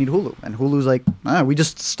 Why would we need Hulu? And Hulu's like, we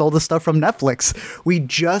just stole the stuff from Netflix. We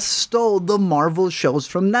just stole the Marvel shows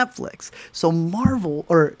from Netflix. So Marvel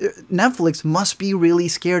or Netflix must be really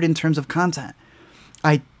scared in terms of content.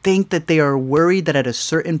 I think that they are worried that at a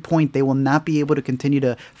certain point they will not be able to continue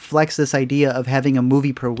to flex this idea of having a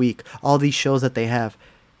movie per week, all these shows that they have.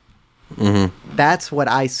 Mm-hmm. That's what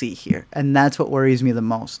I see here, and that's what worries me the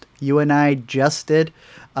most. You and I just did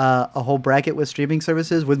a whole bracket with streaming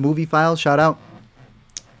services with Movie Files, shout out.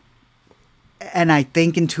 And I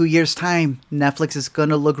think in 2 years' time, Netflix is going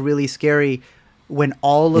to look really scary when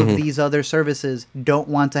all of these other services don't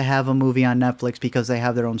want to have a movie on Netflix because they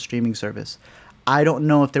have their own streaming service. I don't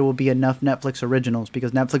know if there will be enough Netflix originals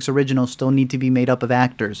because Netflix originals still need to be made up of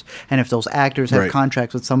actors. And if those actors have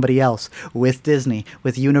contracts with somebody else, with Disney,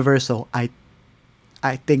 with Universal, I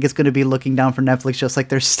think it's going to be looking down for Netflix just like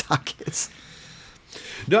their stock is.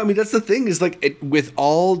 No, I mean, that's the thing is like with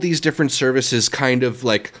all these different services kind of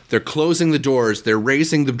like they're closing the doors, they're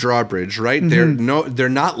raising the drawbridge, right? Mm-hmm. They're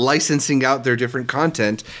not licensing out their different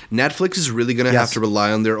content. Netflix is really going to have to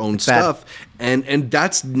rely on their own stuff. And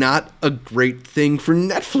that's not a great thing for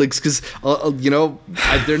Netflix because,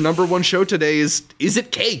 their number one show today is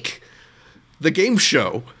It Cake? The game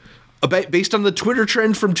show. Based on the Twitter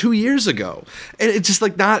trend from 2 years ago. And it's just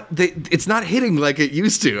like it's not hitting like it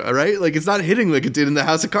used to, all right? Like it's not hitting like it did in the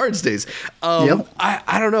House of Cards days.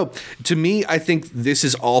 I don't know. To me, I think this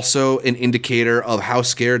is also an indicator of how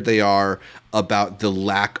scared they are about the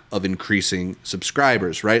lack of increasing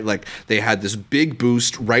subscribers, right? Like they had this big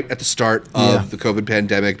boost right at the start of the COVID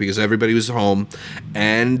pandemic because everybody was home,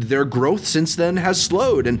 and their growth since then has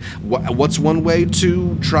slowed. And what's one way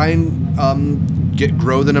to try and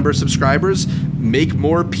grow the number of subscribers? Make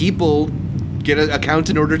more people get an account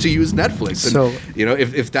in order to use Netflix. And, so,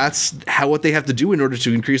 if that's what they have to do in order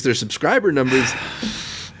to increase their subscriber numbers,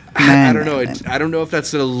 I don't know. I don't know if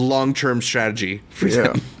that's a long-term strategy for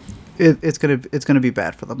them. It's gonna be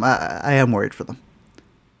bad for them. I am worried for them.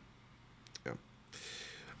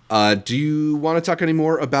 Yeah. Do you want to talk any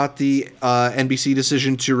more about the NBC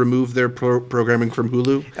decision to remove their programming from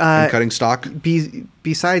Hulu and cutting stock?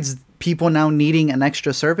 Besides people now needing an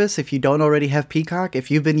extra service, if you don't already have Peacock, if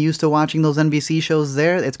you've been used to watching those NBC shows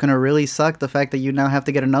there, it's going to really suck the fact that you now have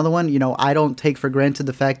to get another one. I don't take for granted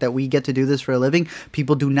the fact that we get to do this for a living.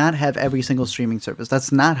 People do not have every single streaming service.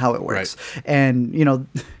 That's not how it works. Right. And,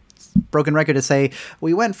 broken record to say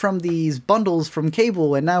we went from these bundles from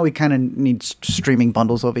cable and now we kind of need streaming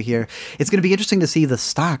bundles over here. It's going to be interesting to see the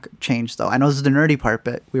stock change, though. I know this is the nerdy part,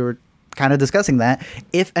 but we were kind of discussing that.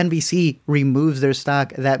 If NBC removes their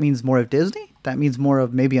stock, that means more of Disney. That means more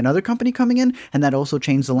of maybe another company coming in, and that also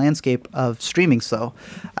changed the landscape of streaming. So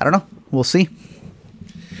I don't know. We'll see.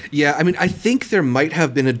 Yeah, I mean, I think there might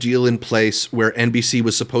have been a deal in place where NBC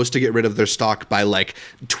was supposed to get rid of their stock by like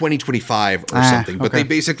 2025 or something, but they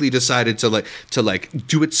basically decided to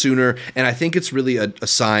do it sooner. And I think it's really a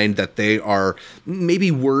sign that they are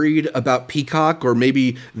maybe worried about Peacock, or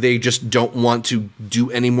maybe they just don't want to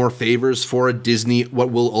do any more favors for a Disney,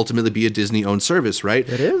 what will ultimately be a Disney-owned service, right?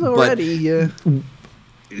 It is already,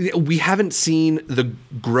 we haven't seen the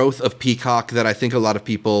growth of Peacock that I think a lot of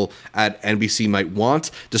people at NBC might want,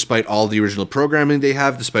 despite all the original programming they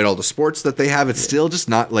have, despite all the sports that they have. It's still just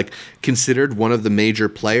not like considered one of the major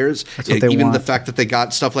players. Even the fact that they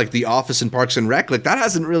got stuff like The Office and Parks and Rec, like that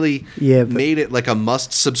hasn't really made it like a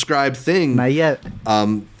must subscribe thing. Not yet.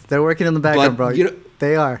 They're working in the background, bro.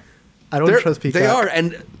 They are. I don't trust Peacock. They are,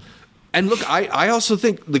 and look, I also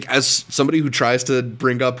think, like, as somebody who tries to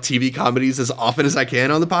bring up TV comedies as often as I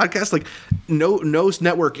can on the podcast, like, no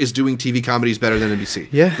network is doing TV comedies better than NBC.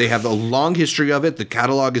 Yeah. They have a long history of it. The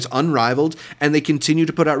catalog is unrivaled, and they continue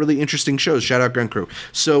to put out really interesting shows. Shout out Grand Crew.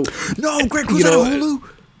 So no, Grand Crew's on Hulu.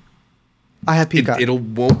 I have Peacock. It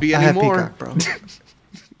won't be anymore. I have Peacock, bro.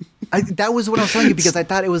 That was what I was telling you, because I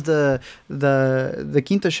thought it was the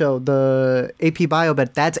Quinta show, the AP Bio,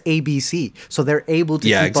 but that's ABC, so they're able to.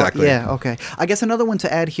 Yeah, exactly. Okay. I guess another one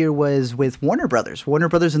to add here was with Warner Brothers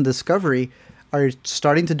and Discovery. are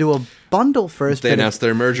starting to do a bundle first. They announced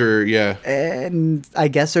their merger, yeah. And I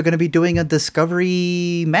guess they're going to be doing a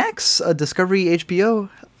Discovery Max, a Discovery HBO.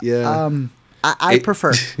 Yeah. I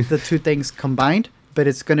prefer the two things combined, but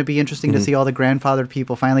it's going to be interesting to see all the grandfathered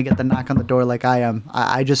people finally get the knock on the door like I am.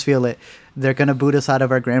 I just feel it. They're going to boot us out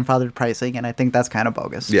of our grandfathered pricing, and I think that's kind of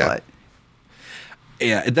bogus. Yeah. But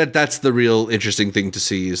yeah, that's the real interesting thing to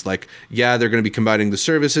see is like, yeah, they're going to be combining the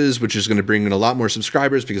services, which is going to bring in a lot more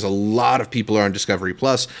subscribers because a lot of people are on Discovery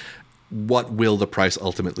Plus. What will the price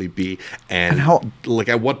ultimately be? And how, like,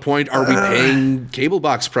 at what point are we paying cable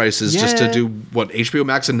box prices just to do what HBO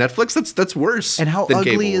Max and Netflix? That's worse. And how than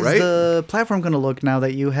ugly cable, is right? the platform going to look now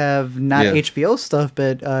that you have not HBO stuff,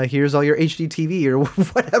 but here's all your HDTV or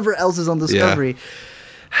whatever else is on Discovery?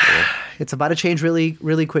 Yeah. It's about to change really,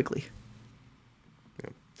 really quickly.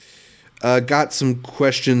 Got some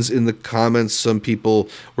questions in the comments. Some people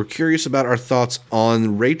were curious about our thoughts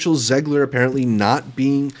on Rachel Zegler apparently not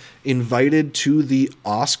being invited to the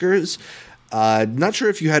Oscars. Not sure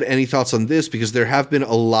if you had any thoughts on this because there have been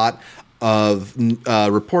a lot of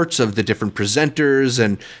reports of the different presenters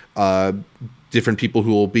and different people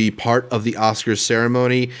who will be part of the Oscars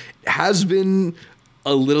ceremony. It has been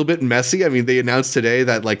a little bit messy. I mean, they announced today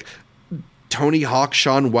that like Tony Hawk,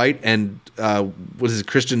 Shaun White, and what is it,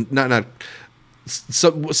 Christian? Not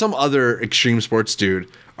some other extreme sports dude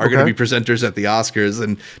are going to be presenters at the Oscars,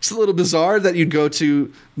 and it's a little bizarre that you'd go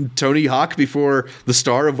to Tony Hawk before the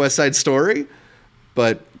star of West Side Story,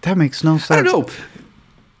 but that makes no sense. I don't know.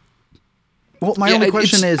 Well, my only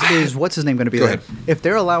question is what's his name going to be there? Ahead. If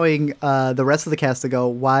they're allowing the rest of the cast to go,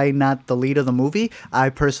 why not the lead of the movie? I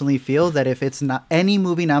personally feel that if it's not any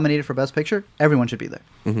movie nominated for Best Picture, everyone should be there.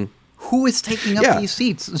 Mm-hmm. Who is taking up these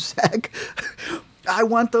seats, Zach? I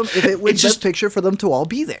want them, if it wins Best Picture, for them to all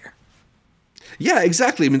be there. Yeah,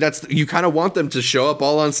 exactly. I mean, you kind of want them to show up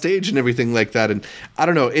all on stage and everything like that. And I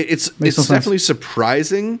don't know, it's definitely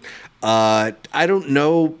surprising. I don't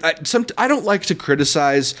know. I don't like to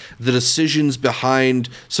criticize the decisions behind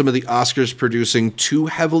some of the Oscars producing too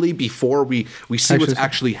heavily before we see what's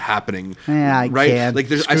actually happening. Yeah, right?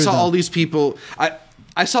 Like I saw all these people.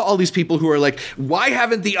 I saw all these people who are like, why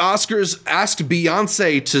haven't the Oscars asked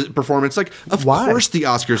Beyonce to perform? It's like, of course the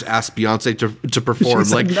Oscars asked Beyonce to perform. She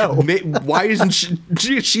said no. Why isn't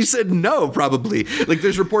she said no, probably. Like,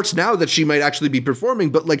 there's reports now that she might actually be performing,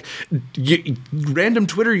 but like, random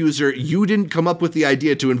Twitter user, you didn't come up with the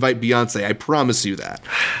idea to invite Beyonce. I promise you that.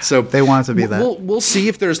 So they want it to be that. We'll see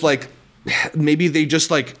if there's like, maybe they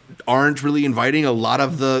just like aren't really inviting a lot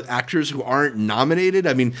of the actors who aren't nominated.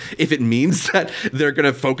 I mean, if it means that they're going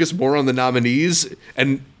to focus more on the nominees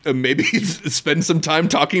and maybe spend some time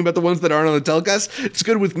talking about the ones that aren't on the telecast, it's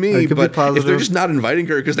good with me. But if they're just not inviting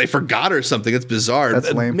her because they forgot or something, it's bizarre.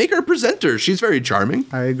 That's lame. Make her a presenter. She's very charming.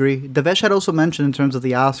 I agree. Devesh had also mentioned in terms of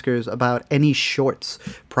the Oscars about any shorts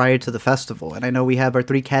prior to the festival. And I know we have our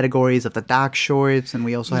 3 categories of the doc shorts, and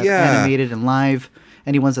we also have animated and live.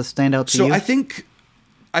 Any ones that stand out to you? So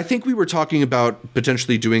I think we were talking about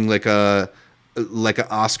potentially doing like a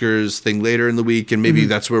Oscars thing later in the week, and maybe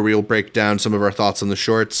that's where we'll break down some of our thoughts on the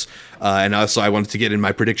shorts. And also I wanted to get in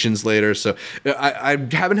my predictions later. So I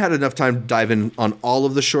haven't had enough time to dive in on all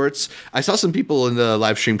of the shorts. I saw some people in the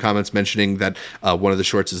live stream comments mentioning that one of the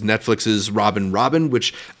shorts is Netflix's Robin,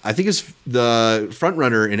 which I think is the front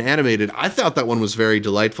runner in animated. I thought that one was very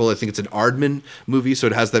delightful. I think it's an Aardman movie, so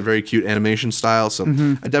it has that very cute animation style. So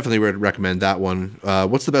I definitely would recommend that one.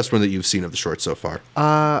 What's the best one that you've seen of the shorts so far?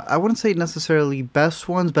 I wouldn't say necessarily best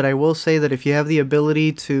ones, but I will say that if you have the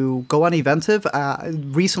ability to go on Eventive,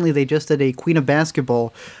 recently they just did a Queen of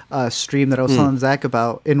Basketball stream that I was telling Zach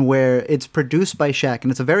about, in where it's produced by Shaq,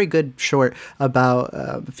 and it's a very good short about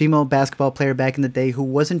a female basketball player back in the day who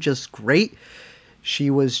wasn't just great. She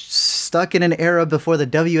was stuck in an era before the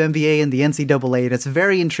WNBA and the NCAA, and it's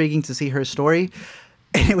very intriguing to see her story.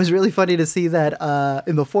 And it was really funny to see that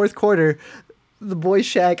in the fourth quarter, the boy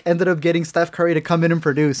Shaq ended up getting Steph Curry to come in and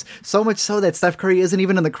produce. So much so that Steph Curry isn't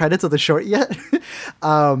even in the credits of the short yet.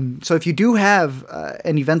 So if you do have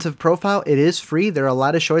an Eventive profile, it is free. There are a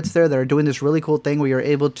lot of shorts there that are doing this really cool thing where you're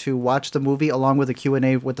able to watch the movie along with a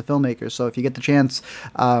Q&A with the filmmakers. So if you get the chance,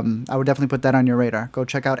 I would definitely put that on your radar. Go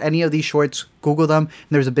check out any of these shorts, Google them, and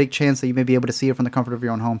there's a big chance that you may be able to see it from the comfort of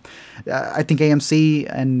your own home. I think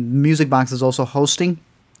AMC and Music Box is also hosting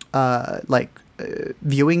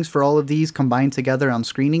viewings for all of these combined together on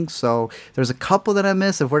screenings. So there's a couple that I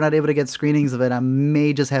miss. If we're not able to get screenings of it, I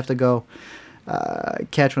may just have to go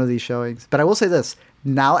catch one of these showings. But I will say this,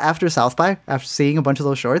 now after South by, after seeing a bunch of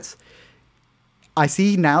those shorts, I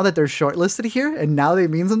see now that they're shortlisted here, and now they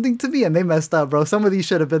mean something to me, and they messed up, bro. Some of these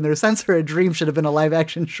should have been there. Censor a Dream should have been a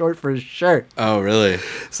live-action short for sure. Oh, really?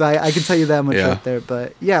 So I can tell you that much right there.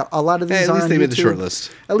 But yeah, a lot of these are on YouTube. At least they made the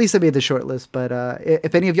shortlist. At least they made the shortlist. But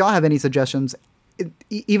if any of y'all have any suggestions,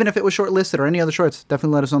 even if it was shortlisted or any other shorts,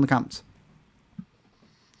 definitely let us know in the comments.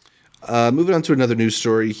 Moving on to another news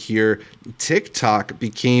story here. TikTok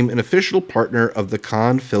became an official partner of the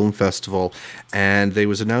Cannes Film Festival, and it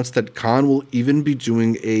was announced that Cannes will even be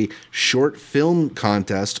doing a short film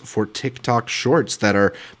contest for TikTok shorts that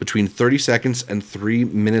are between 30 seconds and 3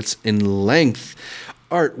 minutes in length.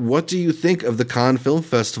 Art, what do you think of the Cannes Film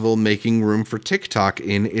Festival making room for TikTok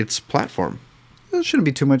in its platform? There shouldn't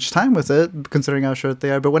be too much time with it, considering how short they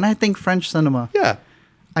are. But when I think French cinema,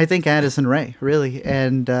 I think Addison Rae, really.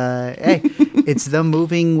 And, hey, it's them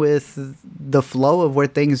moving with the flow of where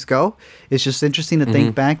things go. It's just interesting to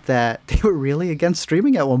think back that they were really against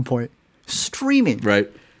streaming at one point. Streaming. Right.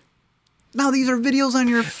 Now these are videos on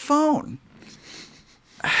your phone.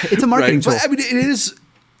 It's a marketing tool. But, I mean,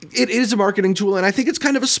 it is a marketing tool, and I think it's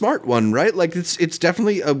kind of a smart one, right? Like it's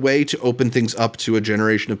definitely a way to open things up to a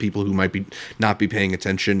generation of people who might not be paying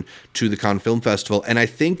attention to the Cannes Film Festival. And I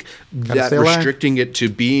think that restricting it to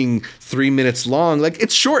being 3 minutes long, like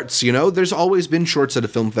it's shorts, you know? There's always been shorts at a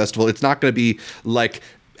film festival. It's not going to be like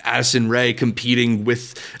Addison Rae competing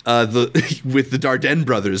with the Dardenne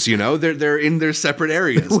brothers, you know, they're in their separate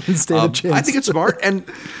areas. I think it's smart, and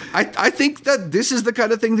I think that this is the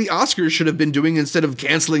kind of thing the Oscars should have been doing instead of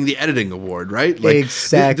canceling the editing award, right? Like,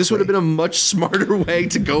 exactly. This would have been a much smarter way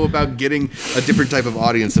to go about getting a different type of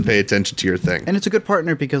audience to pay attention to your thing. And it's a good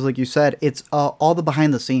partner because, like you said, it's all the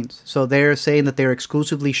behind the scenes. So they're saying that they're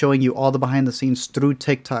exclusively showing you all the behind the scenes through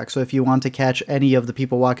TikTok. So if you want to catch any of the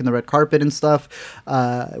people walking the red carpet and stuff,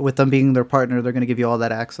 with them being their partner, they're going to give you all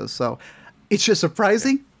that access. So it's just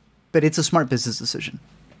surprising, but it's a smart business decision.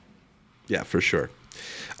 Yeah, for sure.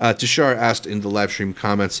 Tushar asked in the live stream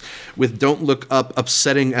comments, with Don't Look Up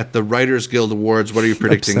upsetting at the Writers Guild Awards, what are you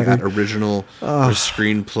predicting at original or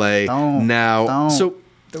screenplay now? So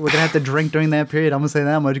we're going to have to drink during that period. I'm going to say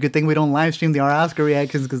that much. Good thing we don't live stream our Oscar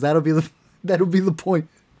reactions, because that'll be the point.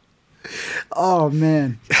 Oh,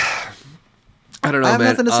 man. I don't know, man. I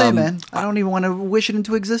have nothing to say, man. I don't even want to wish it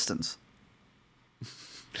into existence.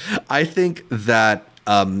 I think that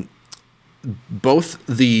both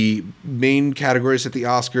the main categories at the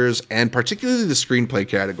Oscars and particularly the screenplay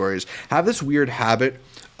categories have this weird habit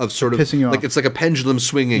of sort of like it's like a pendulum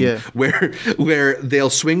swinging where they'll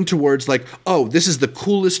swing towards like, oh, this is the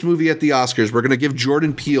coolest movie at the Oscars. We're going to give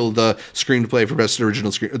Jordan Peele the screenplay for best original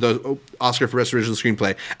the Oscar for best original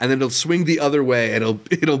screenplay, and then it'll swing the other way and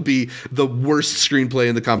it'll be the worst screenplay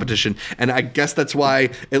in the competition. And I guess that's why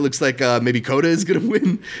it looks like maybe Coda is going to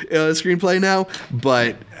win screenplay now,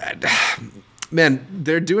 but. Man,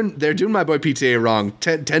 they're doing my boy PTA wrong.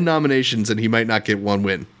 10 nominations and he might not get one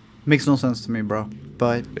win. Makes no sense to me, bro.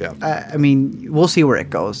 But, I mean, we'll see where it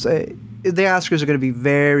goes. The Oscars are going to be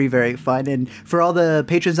very, very fun. And for all the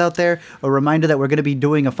patrons out there, a reminder that we're going to be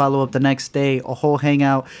doing a follow-up the next day, a whole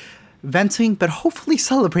hangout, venting, but hopefully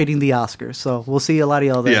celebrating the Oscars. So we'll see a lot of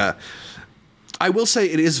y'all there. Yeah. I will say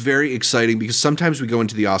it is very exciting because sometimes we go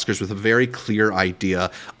into the Oscars with a very clear idea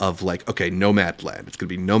of like, okay, Nomadland. It's going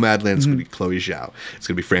to be Nomadland. It's going to be Chloe Zhao. It's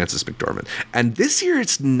going to be Frances McDormand. And this year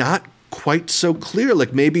it's not quite so clear.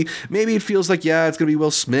 Like maybe it feels like, yeah, it's going to be Will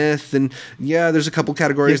Smith. And yeah, there's a couple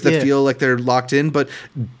categories that feel like they're locked in. But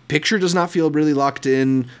picture does not feel really locked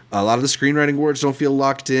in. A lot of the screenwriting awards don't feel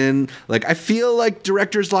locked in. Like I feel like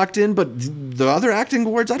director's locked in, but the other acting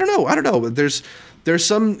awards, I don't know. There's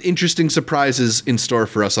some interesting surprises in store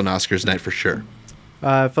for us on Oscars night for sure.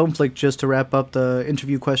 Film Flick, just to wrap up the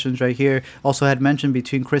interview questions right here, also had mentioned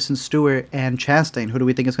between Kristen Stewart and Chastain. Who do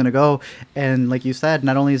we think is going to go? And like you said,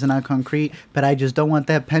 not only is it not concrete, but I just don't want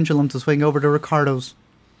that pendulum to swing over to Ricardo's.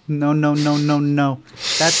 No.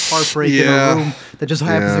 That's heartbreak in a room that just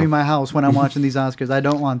happens to be my house when I'm watching these Oscars. I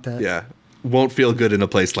don't want that. Yeah. Won't feel good in a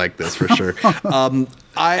place like this for sure.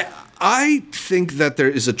 I think that there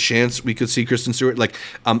is a chance we could see Kristen Stewart. Like,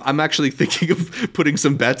 I'm actually thinking of putting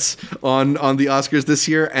some bets on the Oscars this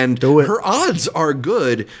year, and her odds are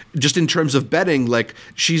good just in terms of betting. Like,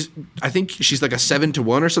 I think she's like a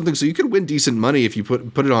 7-1 or something, so you could win decent money if you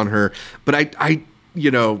put it on her. But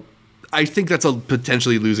I think that's a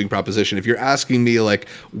potentially losing proposition. If you're asking me, like,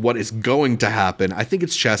 what is going to happen, I think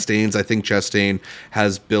it's Chastain's. I think Chastain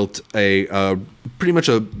has built a pretty much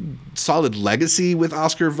a solid legacy with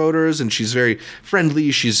Oscar voters, and she's very friendly.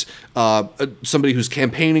 She's somebody who's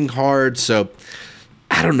campaigning hard. So,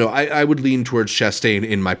 I don't know. I would lean towards Chastain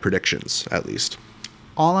in my predictions, at least.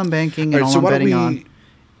 All I'm banking and all I'm betting on...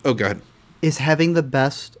 Oh, go ahead. is having the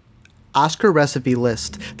best Oscar recipe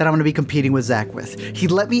list that I'm going to be competing with Zach with. He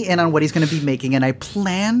let me in on what he's going to be making, and I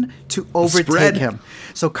plan to overtake him.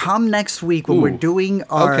 So come next week when we're doing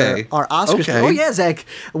our Oscars. Oh yeah, Zach.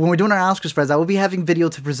 When we're doing our Oscar spreads, I will be having video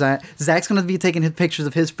to present. Zach's going to be taking his pictures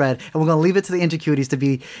of his spread, and we're going to leave it to the Intercuties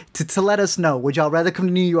to let us know. Would y'all rather come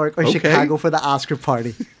to New York or Chicago for the Oscar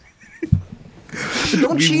party? But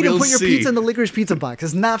don't cheat and put your pizza in the Licorice Pizza box.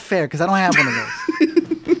 It's not fair because I don't have one of those.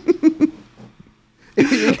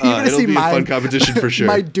 It'll be a fun competition for sure.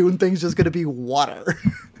 My Dune thing's just going to be water.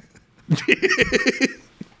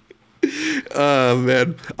 Oh,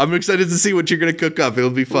 man. I'm excited to see what you're going to cook up. It'll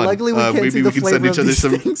be fun. Luckily, we can't see the flavor of these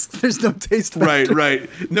things. There's no taste factor. Right.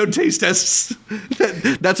 No taste tests.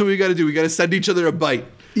 That's what we got to do. We got to send each other a bite.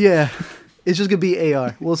 Yeah. It's just going to be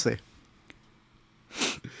AR. We'll see.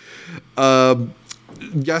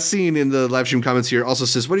 Yassine in the live stream comments here also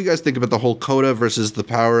says, what do you guys think about the whole Coda versus the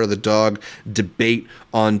Power of the Dog debate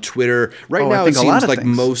on Twitter? Right now, it seems like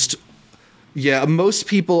most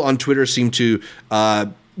people on Twitter seem to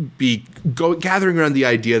be gathering around the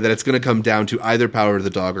idea that it's going to come down to either Power of the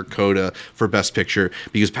Dog or Coda for Best Picture,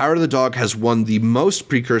 because Power of the Dog has won the most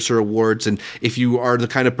precursor awards. And if you are the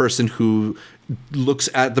kind of person who looks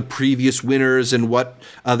at the previous winners and what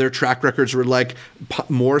their track records were like,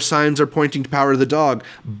 more signs are pointing to Power of the Dog.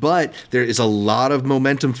 But there is a lot of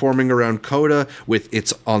momentum forming around Coda with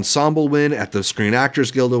its ensemble win at the Screen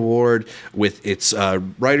Actors Guild Award, with its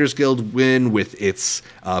Writers Guild win, with its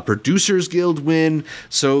Producers Guild win.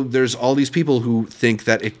 So there's all these people who think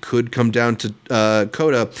that it could come down to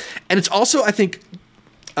Coda. And it's also, I think,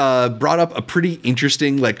 brought up a pretty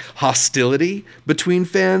interesting hostility between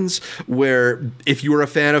fans, where if you were a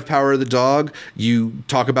fan of Power of the Dog, you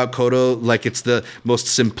talk about Coda like it's the most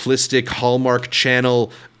simplistic Hallmark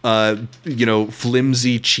Channel,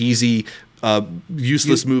 flimsy, cheesy,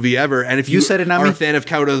 useless movie ever. And if you said it, are a fan of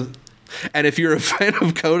Coda, and if you're a fan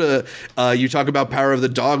of Coda, you talk about Power of the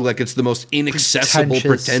Dog like it's the most inaccessible,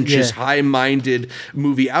 pretentious, high-minded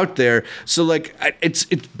movie out there. So it's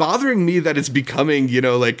bothering me that it's becoming,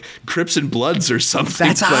 Crips and Bloods or something.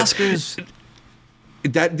 That's Oscars.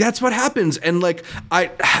 That's what happens. And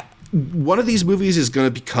one of these movies is going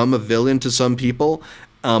to become a villain to some people.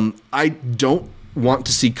 I don't want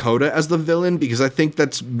to see Coda as the villain because I think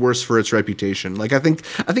that's worse for its reputation. I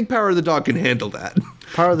think Power of the Dog can handle that.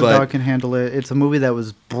 Power of the Dog can handle it. It's a movie that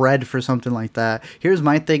was bred for something like that. Here's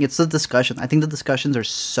my thing. It's the discussion. I think the discussions are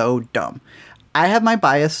so dumb. I have my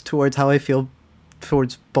bias towards how I feel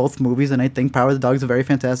towards both movies, and I think Power of the Dog is a very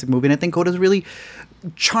fantastic movie, and I think Coda is a really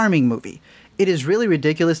charming movie. It is really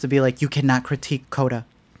ridiculous to be like, you cannot critique Coda.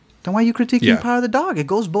 Then why are you critiquing Power of the Dog? It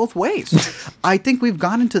goes both ways. I think we've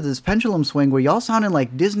gone into this pendulum swing where y'all sounding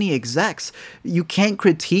like Disney execs. You can't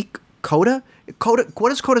critique Coda. What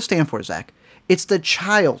does Coda stand for, Zach? It's the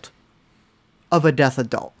child of a deaf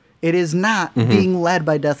adult. It is not being led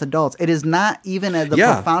by deaf adults. It is not even the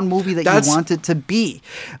profound movie that you want it to be.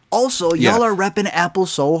 Also, y'all are repping Apple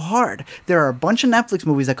so hard. There are a bunch of Netflix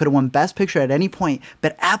movies that could have won Best Picture at any point,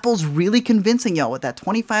 but Apple's really convincing y'all with that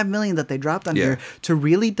 $25 million that they dropped on here to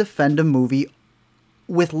really defend a movie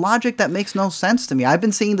with logic that makes no sense to me. I've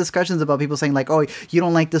been seeing discussions about people saying oh, you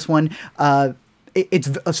don't like this one.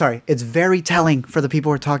 It's very telling for the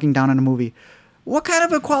people who are talking down on a movie. What kind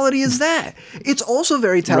of equality is that? It's also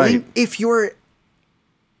very telling if you're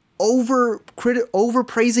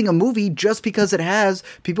overpraising a movie just because it has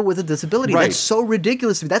people with a disability. That's so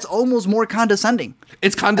ridiculous to me. That's almost more condescending.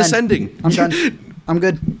 It's condescending. And I'm done. I'm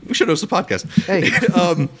good. We should host a podcast. Hey.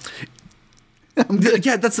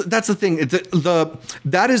 Yeah, that's the thing.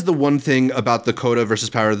 That is the one thing about the Coda versus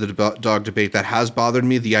Power of the Dog debate that has bothered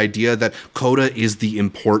me. The idea that Coda is the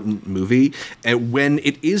important movie, and when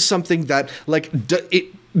it is something that it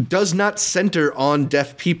does not center on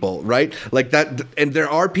deaf people, right? That, and there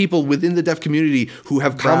are people within the deaf community who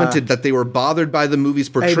have commented that they were bothered by the movie's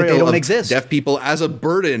portrayal of deaf people as a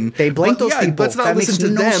burden. They blame those people. Let's not listen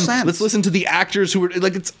to them. Sense. Let's listen to the actors who are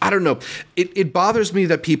I don't know. It bothers me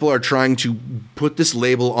that people are trying to put this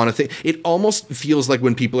label on a thing. It almost feels like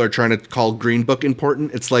when people are trying to call Green Book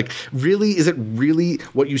important, it's really, is it really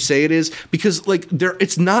what you say it is? Because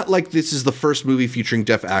it's not like this is the first movie featuring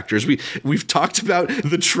deaf actors. We've talked about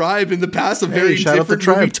The Tribe in the past, a very different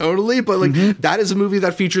movie totally, but that is a movie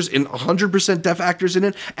that features 100% deaf actors in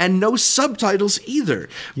it and no subtitles either.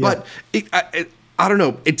 But I don't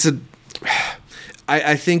know.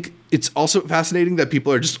 I think it's also fascinating that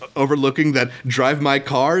people are just overlooking that Drive My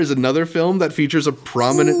Car is another film that features a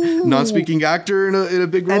prominent non-speaking actor in a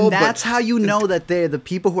big role. And that's how you know that the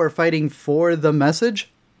people who are fighting for the message,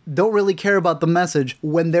 don't really care about the message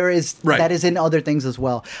when there is that is in other things as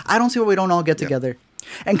well. I don't see why we don't all get together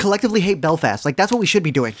and collectively hate Belfast. Like, that's what we should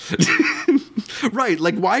be doing. Right.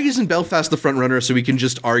 Like, why isn't Belfast the front runner so we can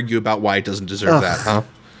just argue about why it doesn't deserve that, huh?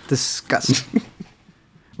 Disgusting.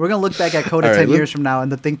 We're going to look back at Coda 10 years from now,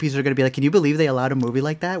 and the think pieces are going to be like, can you believe they allowed a movie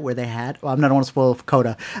like that where they had, well, I don't want to spoil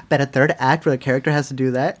Coda, but a third act where the character has to do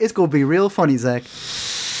that? It's going to be real funny, Zach.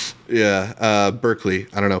 Yeah, Berkeley.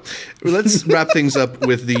 I don't know. Let's wrap things up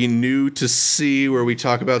with the new to see, where we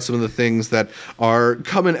talk about some of the things that are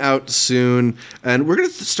coming out soon. And we're going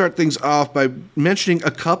to start things off by mentioning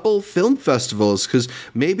a couple film festivals, because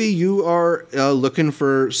maybe you are looking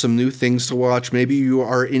for some new things to watch. Maybe you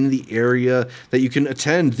are in the area that you can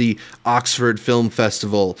attend the Oxford Film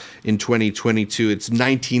Festival in 2022. It's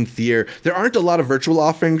 19th year. There aren't a lot of virtual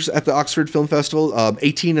offerings at the Oxford Film Festival.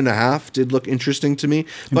 18 and a half did look interesting to me.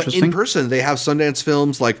 But in person, they have Sundance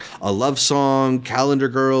films like A Love Song, Calendar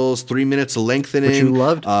Girls, 3 Minutes of Lengthening. Which you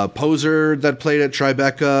loved. Poser that played at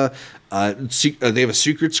Tribeca. They have a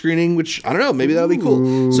secret screening, which, I don't know, maybe that'll be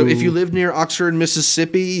cool. So if you live near Oxford,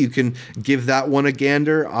 Mississippi, you can give that one a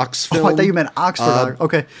gander. Oxfilm. Oh, I thought you meant Oxford.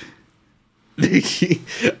 Okay.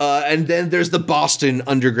 And then there's the Boston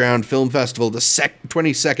Underground Film Festival, the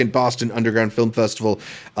 22nd Boston Underground Film Festival.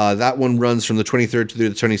 That one runs from the 23rd to the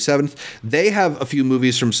 27th. They have a few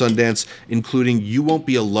movies from Sundance, including You Won't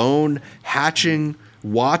Be Alone, Hatching,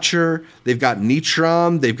 Watcher. They've got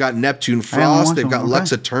Nitram. They've got Neptune Frost. They've got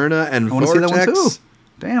Lux Eterna and Vortex. I want to see that one too.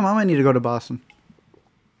 Damn, I might need to go to Boston.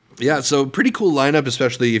 Yeah, so pretty cool lineup,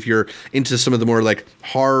 especially if you're into some of the more like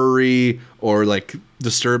horror-y or like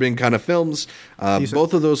disturbing kind of films.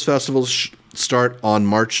 Both of those festivals start on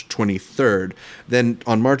March 23rd. Then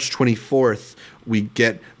on March 24th, we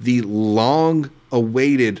get the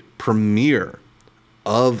long-awaited premiere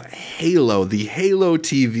of Halo, the Halo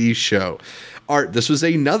TV show. Art, this was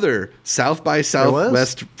another South by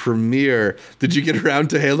Southwest premiere. Did you get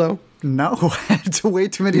around to Halo? No, I had to way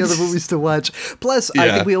too many other movies to watch. Plus, I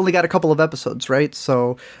think we only got a couple of episodes, right?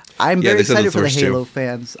 So I'm very excited for the Halo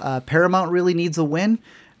fans. Paramount really needs a win.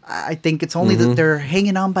 I think it's only that they're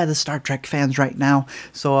hanging on by the Star Trek fans right now.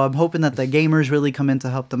 So I'm hoping that the gamers really come in to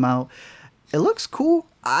help them out. It looks cool.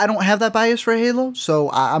 I don't have that bias for Halo, so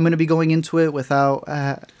I'm going to be going into it without...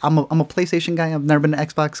 I'm a PlayStation guy. I've never been an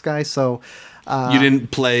Xbox guy, so... You didn't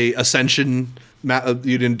play Ascension...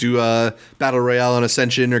 You didn't do Battle Royale on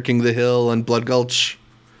Ascension or King of the Hill and Blood Gulch?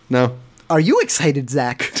 No? Are you excited,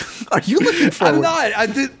 Zach? Are you looking forward? I'm not.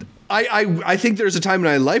 I think there's a time in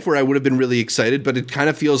my life where I would have been really excited, but it kind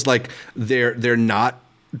of feels like they're not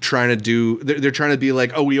trying to do... They're trying to be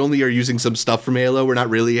like, oh, we only are using some stuff from Halo. We're not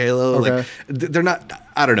really Halo. Okay. Like, they're not...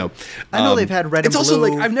 I don't know. I know they've had Red and Blue. It's also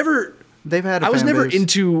like, I've never... They've had a I was never base.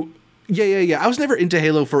 into... Yeah. I was never into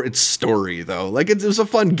Halo for its story, though. Like, it was a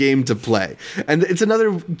fun game to play. And it's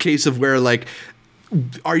another case of where, like,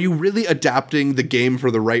 are you really adapting the game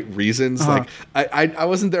for the right reasons? Like, I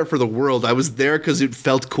wasn't there for the world. I was there because it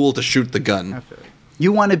felt cool to shoot the gun.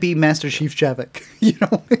 You want to be Master Chief Javik. You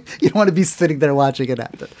don't want to be sitting there watching it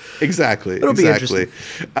happen. Exactly. It'll be interesting.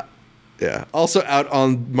 Yeah. Also out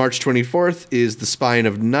on March 24th is The Spine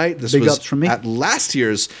of Night. This Big was ups from me. at last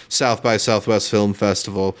year's South by Southwest Film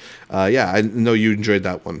Festival. I know you enjoyed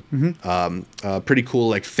that one. Pretty cool,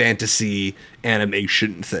 like, fantasy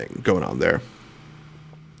animation thing going on there.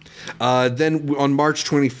 Then on March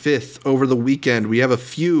 25th, over the weekend, we have a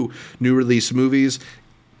few new release movies,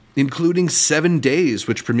 including 7 Days,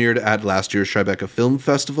 which premiered at last year's Tribeca Film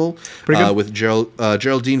Festival with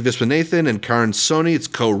Geraldine Viswanathan and Karan Soni. It's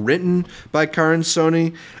co-written by Karan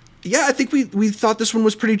Soni. Yeah, I think we thought this one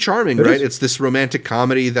was pretty charming, right? It's this romantic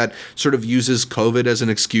comedy that sort of uses COVID as an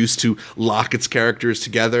excuse to lock its characters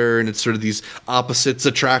together, and it's sort of these opposites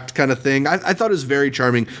attract kind of thing. I thought it was very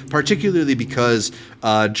charming, particularly because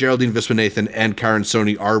Geraldine Viswanathan and Karan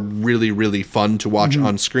Soni are really, really fun to watch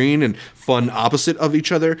on screen and fun opposite of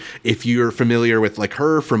each other. If you're familiar with, like,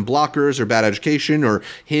 her from Blockers or Bad Education, or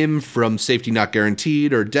him from Safety Not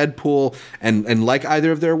Guaranteed or Deadpool, and like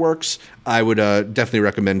either of their works, I would definitely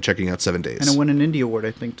recommend checking out 7 Days. And it won an Indie Award,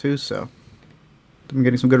 I think, too, so I'm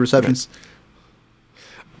getting some good receptions. Nice.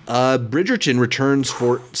 Bridgerton returns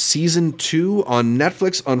for season 2 on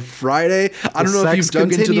Netflix on Friday. I don't know if you've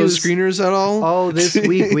dug into those screeners at all. Oh, this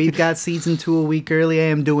week we've got season 2 a week early. I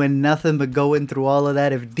am doing nothing but going through all of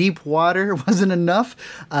that. If Deep Water wasn't enough,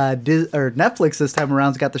 Netflix this time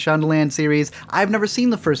around's got the Shondaland series. I've never seen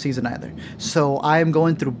the first season either, so I am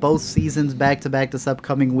going through both seasons back to back this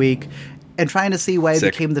upcoming week and trying to see why it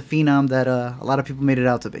became the phenom that a lot of people made it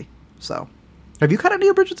out to be. So, have you caught any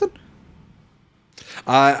of Bridgerton?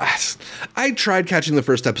 I tried catching the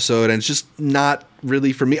first episode, and it's just not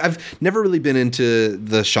really for me. I've never really been into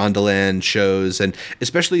the Shondaland shows, and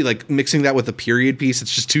especially like mixing that with a period piece.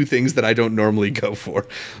 It's just two things that I don't normally go for.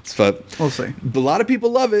 But we'll see. A lot of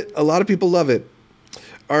people love it. A lot of people love it.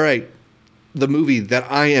 All right. The movie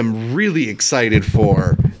that I am really excited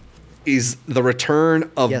for is the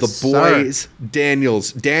return of the boys,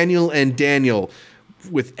 Daniel and Daniel,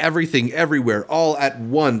 with everything, everywhere, all at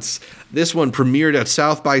once. This one premiered at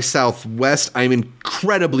South by Southwest. I'm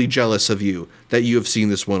incredibly jealous of you that you have seen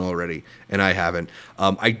this one already, and I haven't.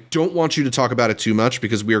 I don't want you to talk about it too much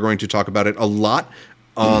because we are going to talk about it a lot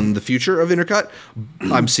on the future of Intercut.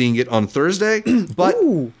 I'm seeing it on Thursday, but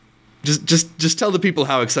just tell the people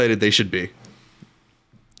how excited they should be.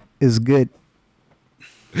 Is good.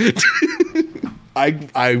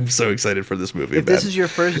 I'm so excited for this movie. If this is your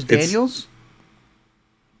first Daniels,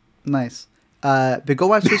 nice. But go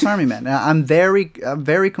watch Swiss Army Man. I'm very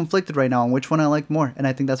conflicted right now on which one I like more, and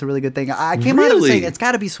I think that's a really good thing. I came out of saying it's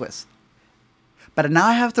got to be Swiss, but now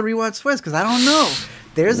I have to rewatch Swiss because I don't know.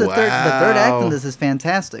 There's the third act in this is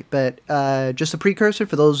fantastic, but just a precursor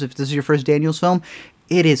for those if this is your first Daniels film.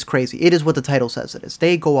 It is crazy. It is what the title says it is.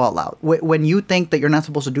 They go all out. When you think that you're not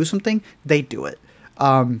supposed to do something, they do it.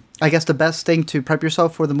 I guess the best thing to prep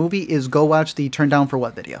yourself for the movie is go watch the Turn Down for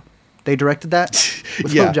What video. They directed that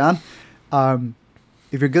with Phil John.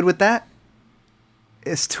 If you're good with that,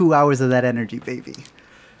 it's 2 hours of that energy, baby.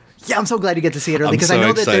 Yeah, I'm so glad you get to see it early because I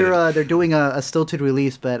know that they're doing a stilted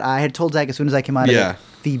release, but I had told Zach as soon as I came out of it,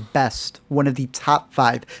 the best, one of the top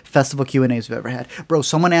 5 festival Q&As we've ever had. Bro,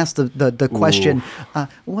 someone asked the question,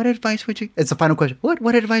 what advice would you... It's the final question.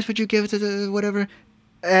 What advice would you give to the whatever?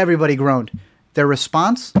 Everybody groaned. Their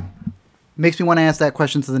response makes me want to ask that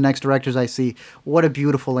question to the next directors I see. What a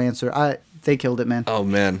beautiful answer. They killed it, man. Oh,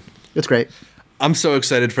 man. It's great. I'm so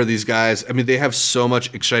excited for these guys. I mean, they have so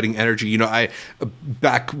much exciting energy. You know,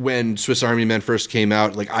 back when Swiss Army Men first came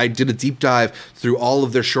out, like I did a deep dive through all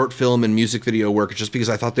of their short film and music video work just because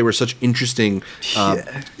I thought they were such interesting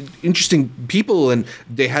people, and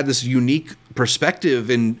they had this unique perspective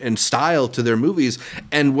and style to their movies.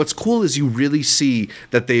 And what's cool is you really see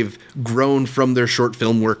that they've grown from their short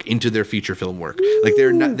film work into their feature film work. Like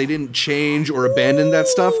they didn't change or abandon that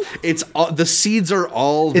stuff. It's the seeds are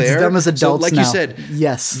all there. It's them as adults like now. You said,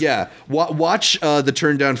 yes, yeah. Watch the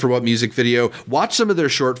Turn Down for What music video. Watch some of their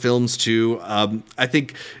short films too. I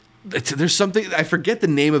think there's something, I forget the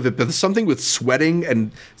name of it, but there's something with sweating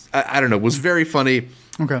and I don't know. It was very funny.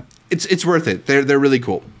 Okay, it's worth it. They're really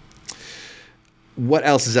cool. What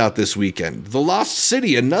else is out this weekend? The Lost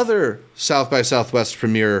City, another South by Southwest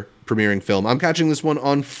premiering film. I'm catching this one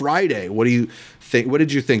on Friday. What do you think? What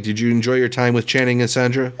did you think? Did you enjoy your time with Channing and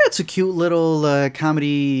Sandra? It's a cute little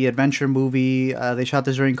comedy adventure movie. They shot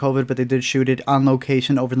this during COVID, but they did shoot it on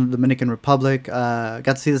location over in the Dominican Republic. Got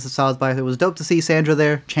to see this at South by. It was dope to see Sandra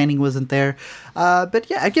there. Channing wasn't there. But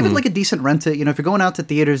yeah, I'd give it like a decent rent. You know, if you're going out to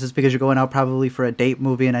theaters, it's because you're going out probably for a date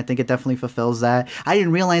movie, and I think it definitely fulfills that. I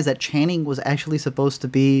didn't realize that Channing was actually supposed to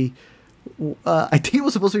be... I think it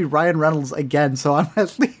was supposed to be Ryan Reynolds again, so I'm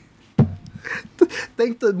actually...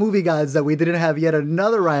 Thank the movie gods that we didn't have yet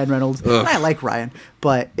another Ryan Reynolds. I like Ryan,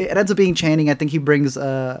 but it ends up being Channing. I think he brings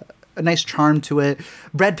a nice charm to it.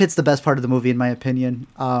 Brad Pitt's the best part of the movie, in my opinion.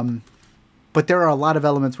 But there are a lot of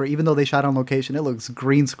elements where even though they shot on location, it looks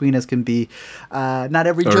green screen as can be. Not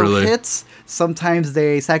every joke hits. Sometimes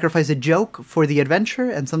they sacrifice a joke for the adventure,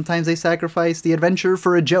 and sometimes they sacrifice the adventure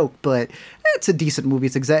for a joke. But it's a decent movie.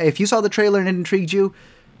 If you saw the trailer and it intrigued you,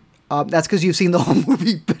 that's because you've seen the whole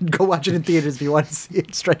movie. Go watch it in theaters if you want to see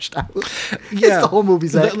it stretched out. Yeah, it's the whole movie.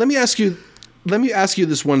 Zach. Let me ask you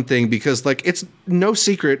this one thing, because like it's no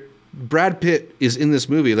secret, Brad Pitt is in this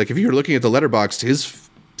movie. Like if you're looking at the Letterboxd, his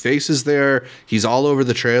face is there. He's all over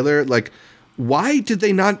the trailer. Like, why did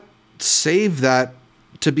they not save that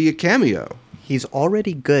to be a cameo? He's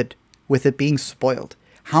already good with it being spoiled.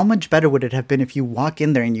 How much better would it have been if you walk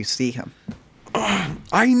in there and you see him?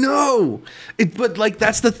 I know, but like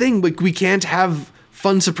that's the thing. Like we can't have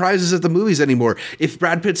fun surprises at the movies anymore. If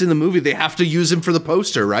Brad Pitt's in the movie, they have to use him for the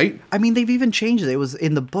poster, right? I mean, they've even changed it. It was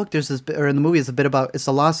in the book. There's this, or in the movie, it's a bit about it's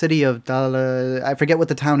the lost city of I forget what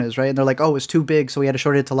the town is, right? And they're like, oh, it's too big, so we had to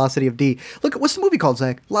short it to Lost City of D. Look, what's the movie called,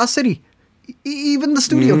 Zach? Lost City. Even the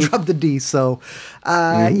studio dropped the D. So,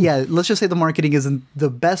 yeah, let's just say the marketing isn't the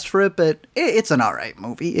best for it, but it's an all right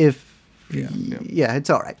movie. Yeah, it's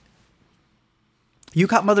all right. You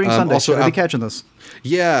caught Mothering Sunday. Also, I'll be catching this.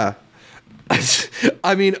 Yeah.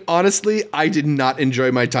 I mean, honestly, I did not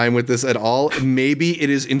enjoy my time with this at all. Maybe it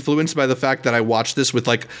is influenced by the fact that I watched this with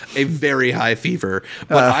like a very high fever,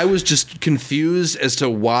 but I was just confused as to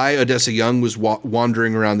why Odessa Young was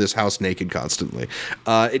wandering around this house naked constantly.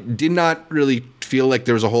 It did not really feel like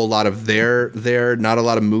there was a whole lot of there, not a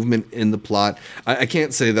lot of movement in the plot. I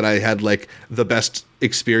can't say that I had like the best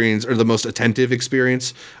experience or the most attentive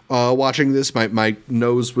experience watching this. My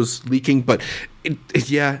nose was leaking, but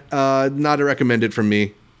not a recommended from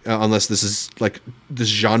me unless this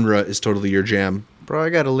genre is totally your jam. Bro, I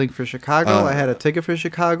got a link for Chicago. I had a ticket for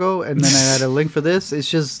Chicago, and then I had a link for this. It's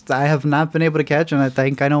just I have not been able to catch, and I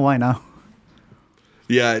think I know why now.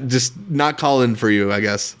 Yeah, just not calling for you, I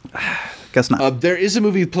guess. Guess not. There is a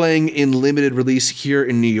movie playing in limited release here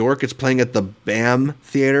in New York. It's playing at the BAM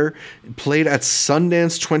Theater. It played at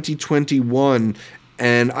Sundance 2021,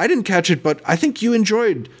 and I didn't catch it, but I think you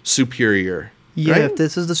enjoyed Superior. Yeah, right? If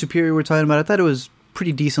this is the Superior we're talking about, I thought it was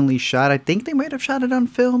pretty decently shot. I think they might have shot it on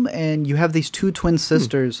film, and you have these two twin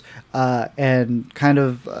sisters, and kind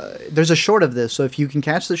of there's a short of this. So if you can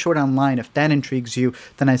catch the short online, if that intrigues you,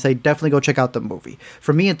 then I say definitely go check out the movie.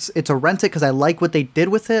 For me, it's a rent it because I like what they did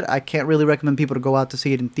with it. I can't really recommend people to go out to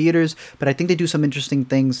see it in theaters, but I think they do some interesting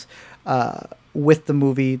things with the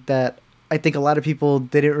movie that I think a lot of people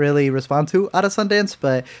didn't really respond to out of Sundance,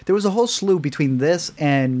 but there was a whole slew between this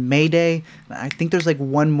and Mayday. I think there's like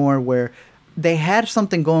one more where they had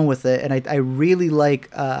something going with it, and I really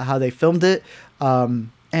like how they filmed it and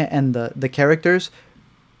the characters,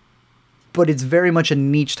 but it's very much a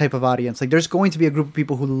niche type of audience. Like there's going to be a group of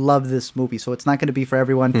people who love this movie, so it's not going to be for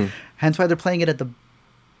everyone. Hence why they're playing it at the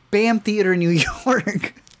BAM Theater in New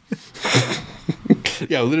York.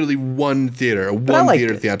 Yeah, literally one theater,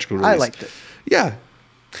 theatrical release. I liked it. Yeah.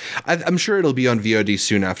 I'm sure it'll be on VOD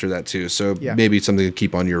soon after that too, so maybe it's something to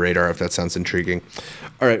keep on your radar if that sounds intriguing.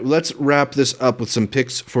 All right, let's wrap this up with some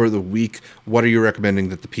picks for the week. What are you recommending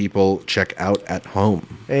that the people check out at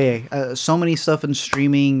home? Hey, so many stuff in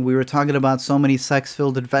streaming. We were talking about so many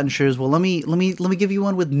sex-filled adventures. Well, let me give you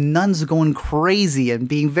one with nuns going crazy and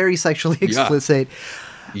being very sexually explicit.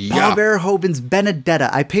 Paul Verhoeven's Benedetta.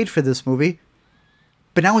 I paid for this movie.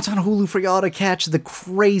 But now it's on Hulu for y'all to catch the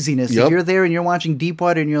craziness. If you're there and you're watching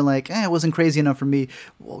Deepwater and you're like, it wasn't crazy enough for me,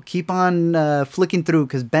 well, keep on flicking through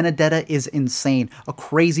because Benedetta is insane. A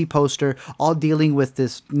crazy poster, all dealing with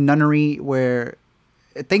this nunnery where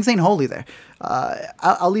things ain't holy there.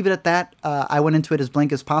 I'll leave it at that. I went into it as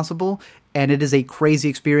blank as possible, and it is a crazy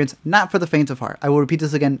experience, not for the faint of heart. I will repeat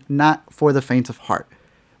this again, not for the faint of heart.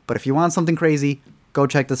 But if you want something crazy, go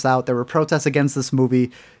check this out. There were protests against this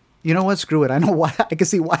movie. You know what? Screw it. I know why. I can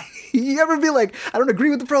see why. You ever be like, I don't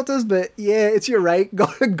agree with the protest, but yeah, it's your right.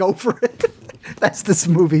 Go for it. That's this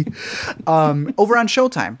movie. Over on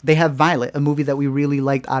Showtime, they have Violet, a movie that we really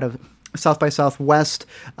liked out of South by Southwest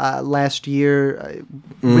last year.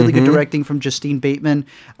 Really good directing from Justine Bateman,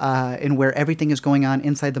 in where everything is going on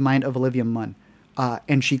inside the mind of Olivia Munn.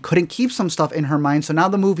 And she couldn't keep some stuff in her mind, so now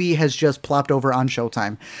the movie has just plopped over on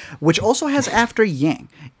Showtime, which also has After Yang.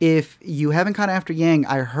 If you haven't caught After Yang,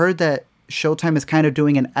 I heard that Showtime is kind of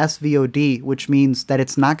doing an SVOD, which means that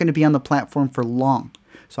it's not going to be on the platform for long.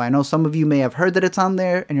 So I know some of you may have heard that it's on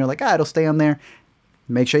there, and you're like, it'll stay on there.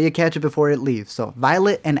 Make sure you catch it before it leaves. So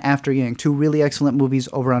Violet and After Yang, two really excellent movies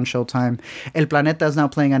over on Showtime. El Planeta is now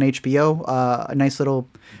playing on HBO. A nice little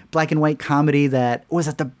black and white comedy that was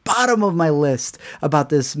at the bottom of my list about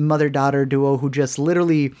this mother-daughter duo who just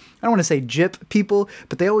literally, I don't want to say gyp people,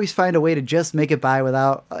 but they always find a way to just make it by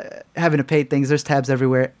without having to pay things. There's tabs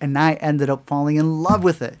everywhere, and I ended up falling in love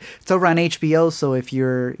with it. It's over on HBO, so if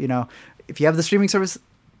you're, if you have the streaming service,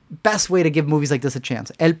 best way to give movies like this a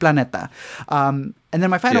chance. El Planeta. And then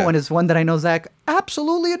my final one is one that I know Zach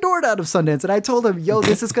absolutely adored out of Sundance. And I told him,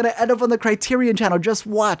 this is going to end up on the Criterion Channel. Just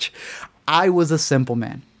watch. I Was a Simple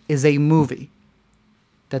Man is a movie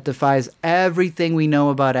that defies everything we know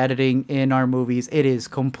about editing in our movies. It is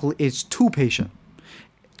it's too patient.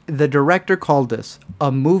 The director called this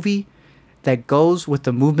a movie that goes with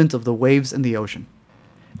the movement of the waves in the ocean.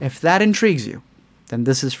 If that intrigues you, then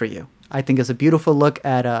this is for you. I think it's a beautiful look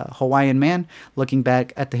at a Hawaiian man looking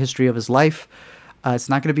back at the history of his life. It's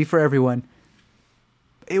not going to be for everyone.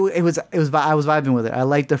 I was vibing with it. I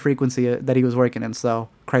liked the frequency that he was working in. So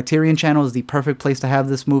Criterion Channel is the perfect place to have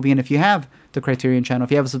this movie. And if you have the Criterion Channel,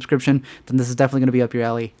 if you have a subscription, then this is definitely going to be up your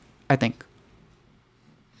alley, I think.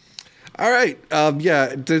 All right.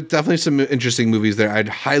 Definitely some interesting movies there. I'd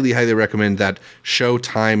highly, highly recommend that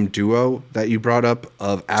Showtime duo that you brought up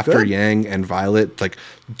of After Yang and Violet. Like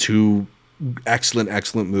two excellent,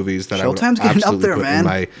 excellent movies that Showtime's I would getting up there, put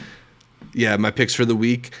man. Yeah, my picks for the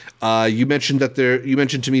week. You mentioned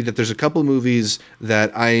to me that there's a couple movies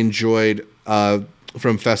that I enjoyed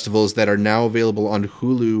from festivals that are now available on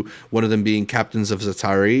Hulu. One of them being Captains of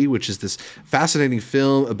Zatari, which is this fascinating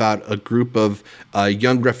film about a group of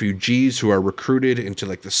young refugees who are recruited into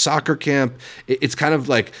like the soccer camp. It's kind of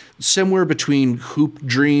like somewhere between Hoop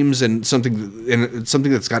Dreams and something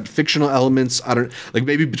that's got fictional elements. I don't like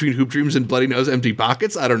maybe between Hoop Dreams and Bloody Nose Empty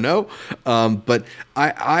Pockets. I don't know, but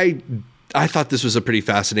I thought this was a pretty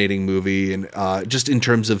fascinating movie, and just in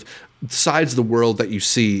terms of sides of the world that you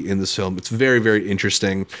see in this film, it's very, very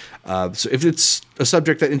interesting. So if it's a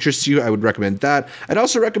subject that interests you, I would recommend that. I'd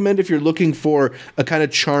also recommend, if you're looking for a kind of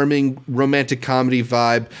charming romantic comedy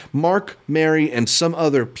vibe, Mark, Mary, and Some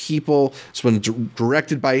Other People. This one's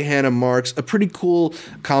directed by Hannah Marks, a pretty cool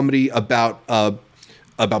comedy about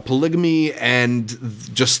polygamy and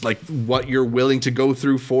just like what you're willing to go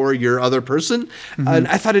through for your other person. Mm-hmm. And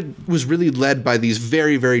I thought it was really led by these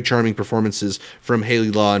very, very charming performances from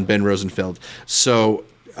Haley Law and Ben Rosenfeld. So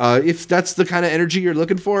if that's the kind of energy you're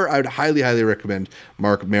looking for, I would highly, highly recommend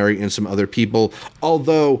Mark, Mary, and Some Other People.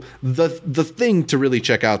 Although the thing to really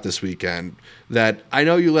check out this weekend that I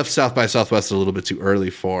know you left South by Southwest a little bit too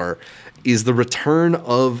early for is the return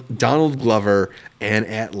of Donald Glover and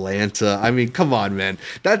Atlanta. I mean, come on, man.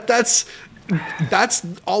 That's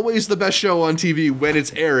always the best show on TV when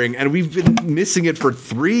it's airing, and we've been missing it for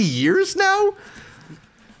 3 years now.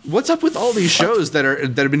 What's up with all these shows that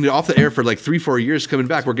have been off the air for like 3-4 years coming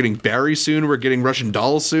back? We're getting Barry soon. We're getting Russian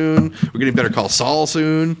Doll soon. We're getting Better Call Saul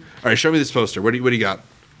soon. All right, show me this poster. What do you got?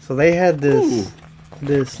 So they had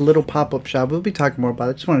this little pop-up shop. We'll be talking more about it.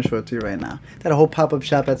 I just want to show it to you right now. They had a whole pop-up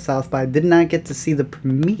shop at South by. Did not get to see the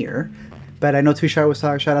premiere, but I know Tushar was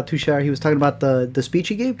talking. Shout out Tushar. He was talking about the speech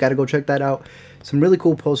he gave. Got to go check that out. Some really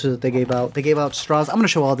cool posters that they gave out. They gave out straws. I'm going to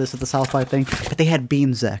show all this at the South by thing. But they had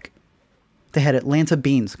beans, Zach. They had Atlanta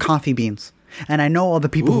beans, coffee beans. And I know all the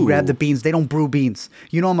people who grab the beans, they don't brew beans.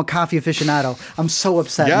 You know I'm a coffee aficionado. I'm so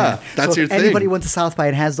upset, man. That's so your if thing. anybody went to South by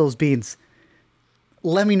and has those beans,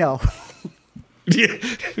 let me know. Yeah.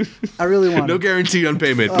 I really want no guarantee on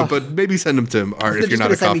payment, but maybe send them to him, Art, if you're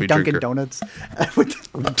not a coffee Dunkin' drinker. Donuts.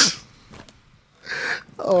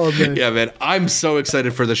 Oh man! Yeah, man, I'm so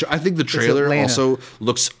excited for the show. I think the trailer also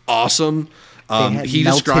looks awesome. He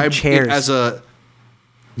described chairs. it as a.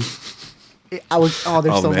 There's so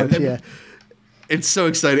much. Yeah. It's so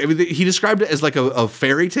exciting. I mean, he described it as like a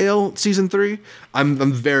fairy tale season 3.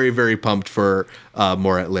 I'm very, very pumped for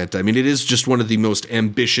more Atlanta. I mean, it is just one of the most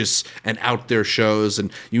ambitious and out there shows,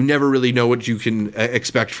 and you never really know what you can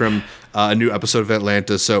expect from a new episode of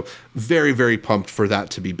Atlanta. So very, very pumped for that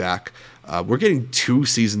to be back. We're getting 2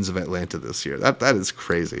 seasons of Atlanta this year. That is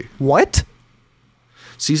crazy. What?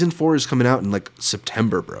 Season 4 is coming out in like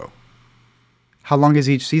September, bro. How long is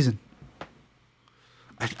each season?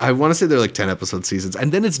 I want to say they're like 10 episode seasons,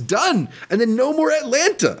 and then it's done, and then no more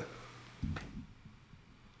Atlanta.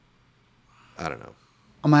 I don't know.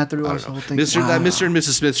 I'm gonna have to rewatch the whole thing. That Mr. and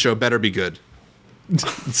Mrs. Smith show better be good.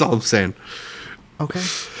 That's all I'm saying. Okay.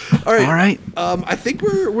 All right. I think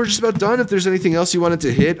we're just about done. If there's anything else you wanted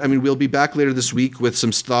to hit, I mean, we'll be back later this week with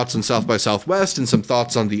some thoughts on South by Southwest and some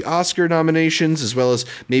thoughts on the Oscar nominations, as well as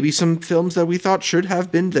maybe some films that we thought should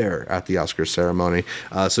have been there at the Oscar ceremony.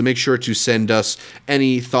 So make sure to send us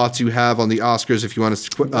any thoughts you have on the Oscars if you want us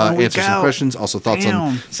to answer some questions. Also thoughts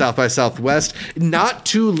on South by Southwest. Not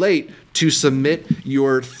too late to submit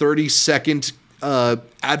your 30-second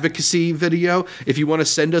advocacy video. If you want to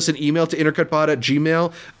send us an email to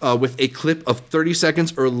intercutpod@gmail with a clip of 30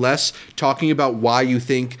 seconds or less talking about why you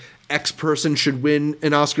think X person should win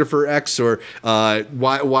an Oscar for X, or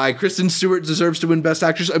why Kristen Stewart deserves to win Best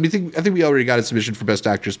Actress. I mean, I think we already got a submission for Best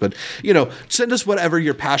Actress, but send us whatever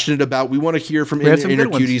you're passionate about. We want to hear from Inner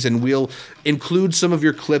Cuties, and we'll include some of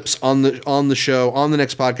your clips on the show on the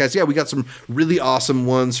next podcast. Yeah, we got some really awesome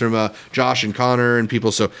ones from Josh and Connor and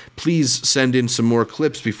people. So please send in some more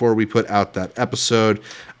clips before we put out that episode.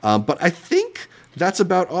 But I think that's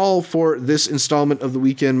about all for this installment of the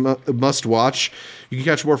Weekend Must Watch. You can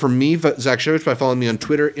catch more from me, Zach Shevich, by following me on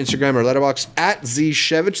Twitter, Instagram, or Letterboxd at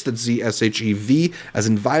ZShevich. That's ZSHEV, as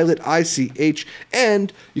in Violet, ICH.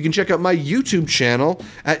 And you can check out my YouTube channel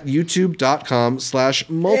at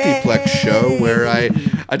youtube.com/multiplex show, where I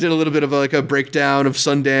did a little bit of a breakdown of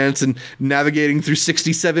Sundance and navigating through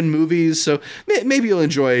 67 movies. So maybe you'll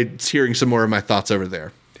enjoy hearing some more of my thoughts over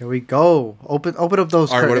there. There we go. Open up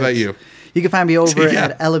those. All right, what about you? You can find me over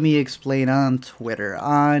at LME Explain on Twitter,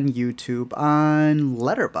 on YouTube, on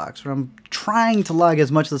Letterboxd, where I'm trying to log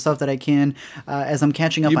as much of the stuff that I can as I'm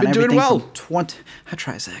catching up on everything. You've been doing well. I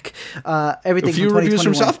try, Zach. Everything a few from reviews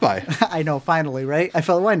from South by. I know, finally, right? I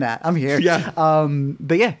felt, why not? I'm here. Yeah.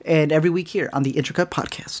 But yeah, and every week here on the Intercut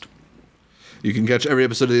Podcast. You can catch every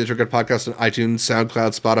episode of the Intercut Podcast on iTunes,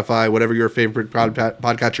 SoundCloud, Spotify, whatever your favorite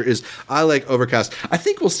podcatcher is. I like Overcast. I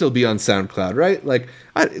think we'll still be on SoundCloud, right? Like,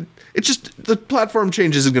 it's just the platform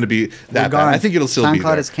change isn't going to be that bad. I think it'll still be there.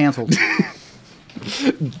 SoundCloud is canceled.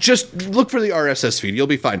 Just look for the RSS feed. You'll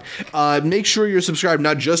be fine. Make sure you're subscribed,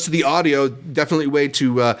 not just to the audio. Definitely way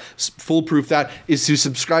to foolproof that is to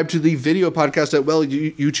subscribe to the video podcast at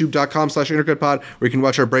youtube.com/intercutpod, where you can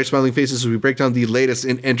watch our bright smiling faces as we break down the latest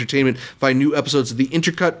in entertainment. Find new episodes of the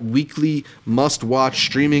Intercut weekly must-watch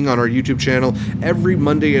streaming on our YouTube channel every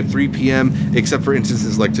Monday at 3 p.m., except for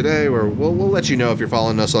instances like today, where we'll let you know if you're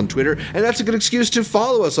following us on Twitter. And that's a good excuse to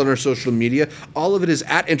follow us on our social media. All of it is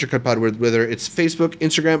at IntercutPod, whether it's Facebook,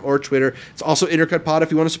 Instagram, or Twitter. It's also Intercut Pod if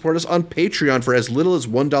you want to support us on Patreon for as little as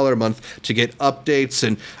 $1 a month to get updates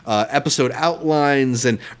and episode outlines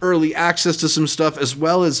and early access to some stuff, as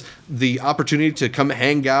well as the opportunity to come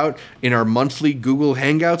hang out in our monthly Google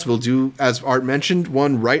Hangouts. We'll do, as Art mentioned,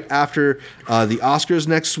 one right after the Oscars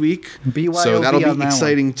next week. BYOB, so that'll be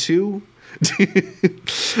exciting too.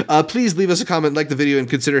 Please leave us a comment, like the video, and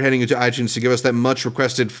consider heading into iTunes to give us that much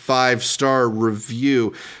requested 5-star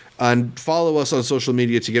review. And follow us on social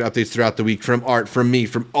media to get updates throughout the week from Art, from me,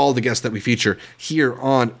 from all the guests that we feature here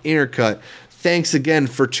on Intercut. Thanks again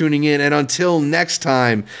for tuning in, and until next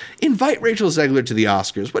time, invite Rachel Zegler to the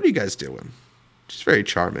Oscars. What are you guys doing? She's very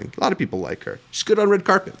charming. A lot of people like her. She's good on red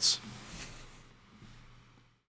carpets.